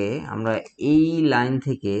কোডটাকে আমরা এই লাইন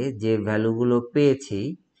থেকে যে ভ্যালুগুলো পেয়েছি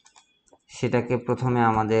সেটাকে প্রথমে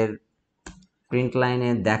আমাদের প্রিন্ট লাইনে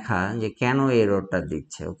দেখা যে কেন এররটা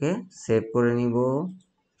দিচ্ছে, ওকে। সেভ করে নিব,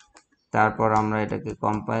 তারপর আমরা এটাকে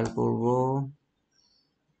কম্পাইল করব,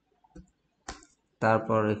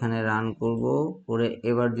 তারপর এখানে রান করব করে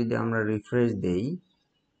এবার যদি আমরা রিফ্রেশ দেই,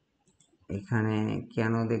 এখানে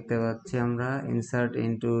কেন দেখতে পাচ্ছি আমরা insert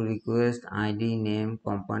into request ID, name,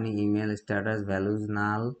 company, email, status, values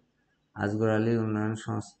নাল, আসগর আলী উন্নয়ন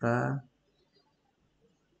সংস্থা,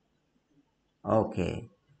 ওকে।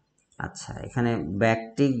 আচ্ছা, এখানে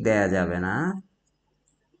ব্যাকটিক দেয়া যাবে না,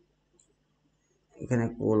 এখানে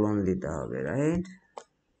কোলন দিতে হবে, রাইট?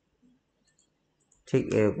 ঠিক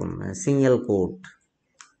এরকম সিঙ্গেল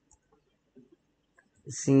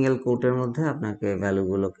কোটের মধ্যে আপনাকে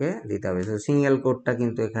ভ্যালুগুলোকে দিতে হবে। তো সিঙ্গেল কোডটা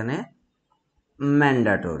কিন্তু এখানে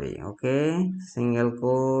ম্যান্ডাটরি, ওকে। Single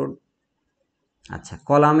quote. আচ্ছা,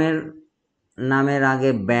 কলামের নামের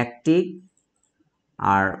আগে ব্যাকটিক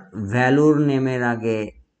আর ভ্যালুর নেমের আগে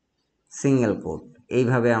সিঙ্গেল কোড,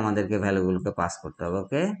 এইভাবে আমাদেরকে ভ্যালুগুলোকে পাস করতে হবে,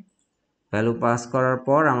 ওকে। ভ্যালু পাস করার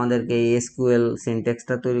পর আমাদেরকে এই এসকিউএল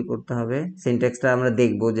সিনট্যাক্সটা তৈরি করতে হবে। সিনট্যাক্সটা আমরা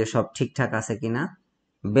দেখব যে সব ঠিকঠাক আছে কিনা।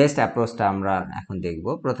 বেস্ট অ্যাপ্রোচটা আমরা এখন দেখব।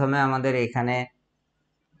 প্রথমে আমাদের এখানে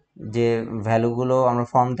যে ভ্যালুগুলো আমরা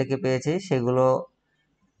ফর্ম থেকে পেয়েছি সেগুলো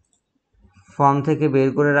ফর্ম থেকে বের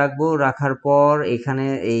করে রাখবো। রাখার পর এখানে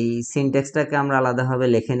এই সিনট্যাক্সটাকে আমরা আলাদাভাবে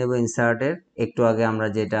লিখে নেব ইনসার্টের, একটু আগে আমরা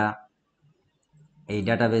যেটা এই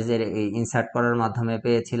ডাটাবেজের ইনসার্ট করার মাধ্যমে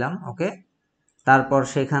পেয়েছিলাম, ওকে। তারপর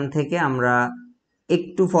সেখান থেকে আমরা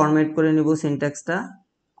একটু ফরম্যাট করে নিব সিনট্যাক্সটা,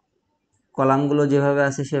 কলামগুলো যেভাবে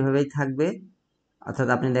আছে সেভাবেই থাকবে। অর্থাৎ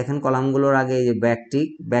আপনি দেখেন কলামগুলোর আগে এই যে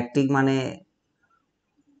ব্যাকটিক মানে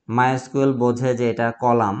মাইস্কুয়েল বোঝে যে এটা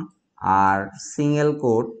কলাম, আর সিঙ্গেল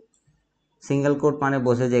কোট মানে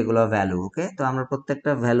বোঝে যে এগুলো ভ্যালু। ওকে, তো আমরা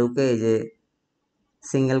প্রত্যেকটা ভ্যালুকে এই যে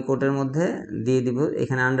সিঙ্গেল কোটের মধ্যে দিয়ে দিব।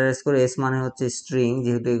 এখানে আন্ডারস্কোর এস মানে হচ্ছে স্ট্রিং,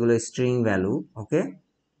 যেহেতু এগুলো স্ট্রিং ভ্যালু। ওকে,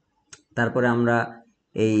 তারপরে আমরা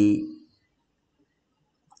এই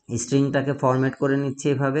স্ট্রিংটাকে ফরম্যাট করে নিচ্ছি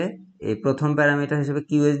এভাবে। এই প্রথম প্যারামিটার হিসেবে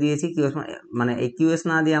কিউএস দিয়েছি, কিউএস মানে এই কিউএস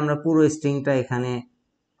না দিয়ে আমরা পুরো স্ট্রিংটা এখানে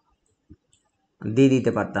দিয়ে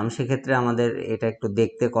দিতে পারতাম, সেক্ষেত্রে আমাদের এটা একটু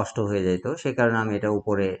দেখতে কষ্ট হয়ে যেত, সে কারণে আমি এটা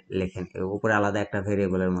উপরে আলাদা একটা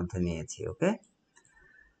ভেরিয়েবলের মধ্যে নিয়েছি। ওকে,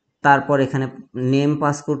 তারপর এখানে নেম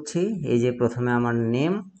পাস করছি, এই যে প্রথমে আমার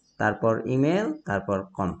নেম, তারপর ইমেল, তারপর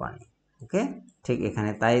কোম্পানি। ওকে, ঠিক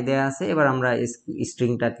এখানে তাই দেয়া আছে। এবার আমরা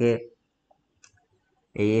স্ট্রিংটাকে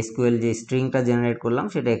এই এসকিউএল যে স্ট্রিংটা জেনারেট করলাম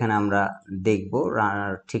সেটা এখানে আমরা দেখব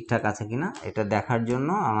ঠিকঠাক আছে কিনা। এটা দেখার জন্য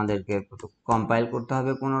আমাদেরকে কম্পাইল করতে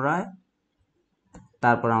হবে পুনরায়,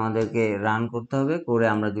 তারপর আমাদেরকে রান করতে হবে। করে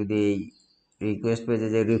আমরা যদি এই রিকোয়েস্ট পেজে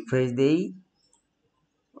যে রিফ্রেশ দেই,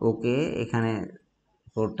 ওকে, এখানে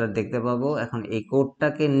কোডটা দেখতে পাবো। এখন এই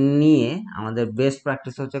কোডটাকে নিয়ে আমাদের বেস্ট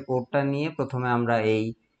প্র্যাকটিস হচ্ছে কোডটা নিয়ে প্রথমে আমরা এই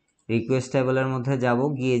রিকোয়েস্ট টেবলের মধ্যে যাব,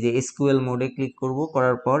 গিয়ে যে এসকিউএল মোডে ক্লিক করব,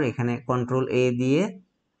 করার পর এখানে কন্ট্রোল এ দিয়ে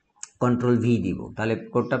কন্ট্রোল ভি দিব, তাহলে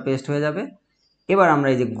কোডটা পেস্ট হয়ে যাবে। এবার আমরা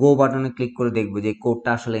এই যে গো বাটনে ক্লিক করে দেখব যে কোডটা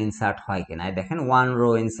আসলে ইনসার্ট হয় কিনা। দেখেন 1 রো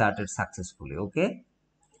ইনসার্টেড সাকসেসফুলি। ওকে,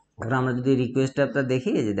 এখন আমরা যদি রিকোয়েস্ট ট্যাবটা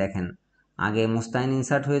দেখি, এই যে দেখেন আগে মুস্তাইন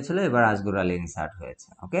ইনসার্ট হয়েছিল, এবার আজগর আলী ইনসার্ট হয়েছে।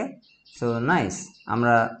 ওকে, সো নাইস।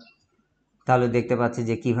 আমরা তাহলে দেখতে পাচ্ছি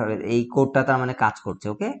যে কিভাবে এই কোডটা তার মানে কাজ করছে।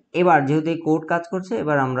 ওকে, এবার যেহেতু এই কোড কাজ করছে,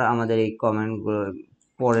 এবার আমরা আমাদের এই কমেন্টগুলো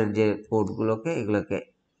পরের যে কোডগুলোকে এগুলোকে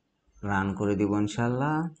রান করে দিব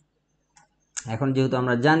ইনশাল্লাহ। এখন যেহেতু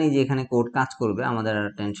আমরা জানি যে এখানে কোড কাজ করবে, আমাদের আর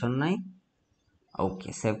টেনশন নাই। ওকে,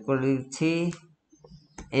 সেভ করে দিচ্ছি।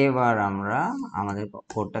 এবার আমরা আমাদের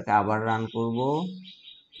কোডটাকে আবার রান করব,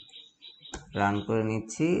 রান করে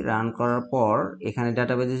নিচ্ছি। রান করার পর এখানে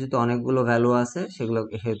ডাটাবেজে যেহেতু অনেকগুলো ভ্যালু আছে, সেগুলো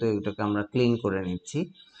সেহেতু এটাকে আমরা ক্লিন করে নিচ্ছি।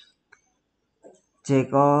 চেক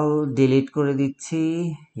অল ডিলিট করে দিচ্ছি,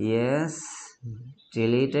 ইয়েস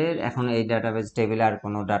ডিলিটেড। এখন এই ডাটাবেজ টেবিলে আর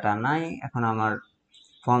কোনো ডাটা নাই। এখন আমার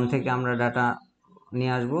ফর্ম থেকে আমরা ডাটা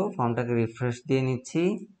নিয়ে আসবো, ফর্মটাকে রিফ্রেশ দিয়ে নিচ্ছি।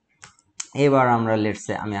 এবার আমরা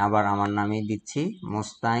আমি আবার আমার নামেই দিচ্ছি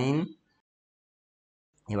মোস্তাইন।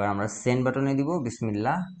 এবার আমরা সেন্ড বাটনে দিব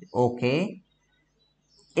বিসমিল্লাহ। ওকে,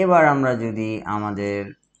 এবার আমরা যদি আমাদের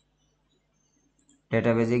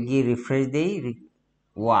ডেটাবেজে গিয়ে রিফ্রেশ দেই,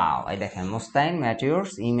 ওয়াও, এই দেখেন মোস্তাইন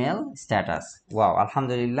ম্যাটিওরস ইমেল স্ট্যাটাস। ওয়াও,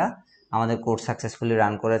 আলহামদুলিল্লাহ আমাদের কোড সাকসেসফুলি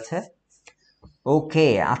রান করেছে। ওকে,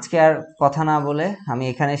 আজকে আর কথা না বলে আমি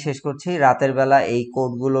এখানে শেষ করছি। রাতের বেলা এই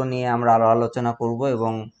কোডগুলো নিয়ে আমরা আরো আলোচনা করব,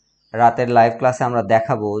 এবং রাতের লাইভ ক্লাসে আমরা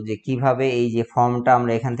দেখাবো যে কিভাবে এই যে ফর্মটা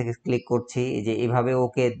আমরা এখান থেকে ক্লিক করছি, যে এভাবে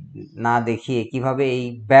ওকে না দেখিয়ে কিভাবে এই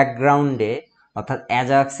ব্যাকগ্রাউন্ডে অর্থাৎ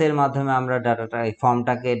অ্যাজাক্সের মাধ্যমে আমরা এই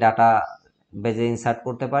ফর্মটাকে ডাটা বেজে ইনসার্ট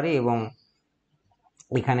করতে পারি, এবং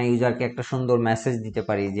এখানে ইউজারকে একটা সুন্দর মেসেজ দিতে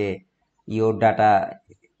পারি যে ইওর ডাটা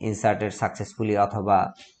ইনসার্টেড সাকসেসফুলি, অথবা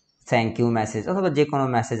থ্যাংক ইউ মেসেজ, অথবা যে কোনো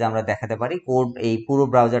মেসেজ আমরা দেখাতে পারি কোড এই পুরো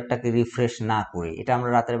ব্রাউজারটাকে রিফ্রেশ না করে। এটা আমরা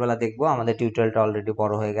রাতের বেলা দেখবো। আমাদের টিউটোরিয়ালটা অলরেডি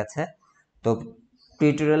বড় হয়ে গেছে, তো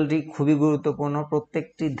টিউটোরিয়ালটি খুবই গুরুত্বপূর্ণ।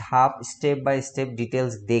 প্রত্যেকটি ধাপ স্টেপ বাই স্টেপ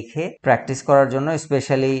ডিটেলস দেখে প্র্যাকটিস করার জন্য,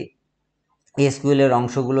 স্পেশালি এসকিউএল এর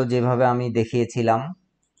অংশগুলো যেভাবে আমি দেখিয়েছিলাম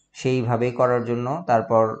সেইভাবেই করার জন্য।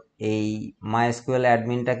 তারপর এই মাইস্কুয়েল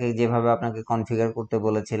অ্যাডমিনটাকে যেভাবে আপনাকে কনফিগার করতে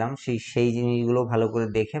বলেছিলাম, সেই জিনিসগুলো ভালো করে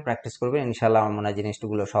দেখে প্র্যাকটিস করবেন, ইনশাল্লাহ আমার মনে হয়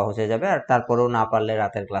জিনিসগুলো সহজ হয়ে যাবে। আর তারপরেও না পারলে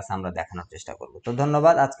রাতের ক্লাসে আমরা দেখানোর চেষ্টা করব। তো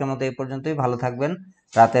ধন্যবাদ, আজকের মতো এই পর্যন্তই। ভালো থাকবেন।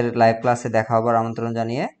 রাতের লাইভ ক্লাসে দেখা হবার আমন্ত্রণ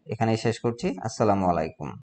জানিয়ে এখানেই শেষ করছি। আসসালামু আলাইকুম।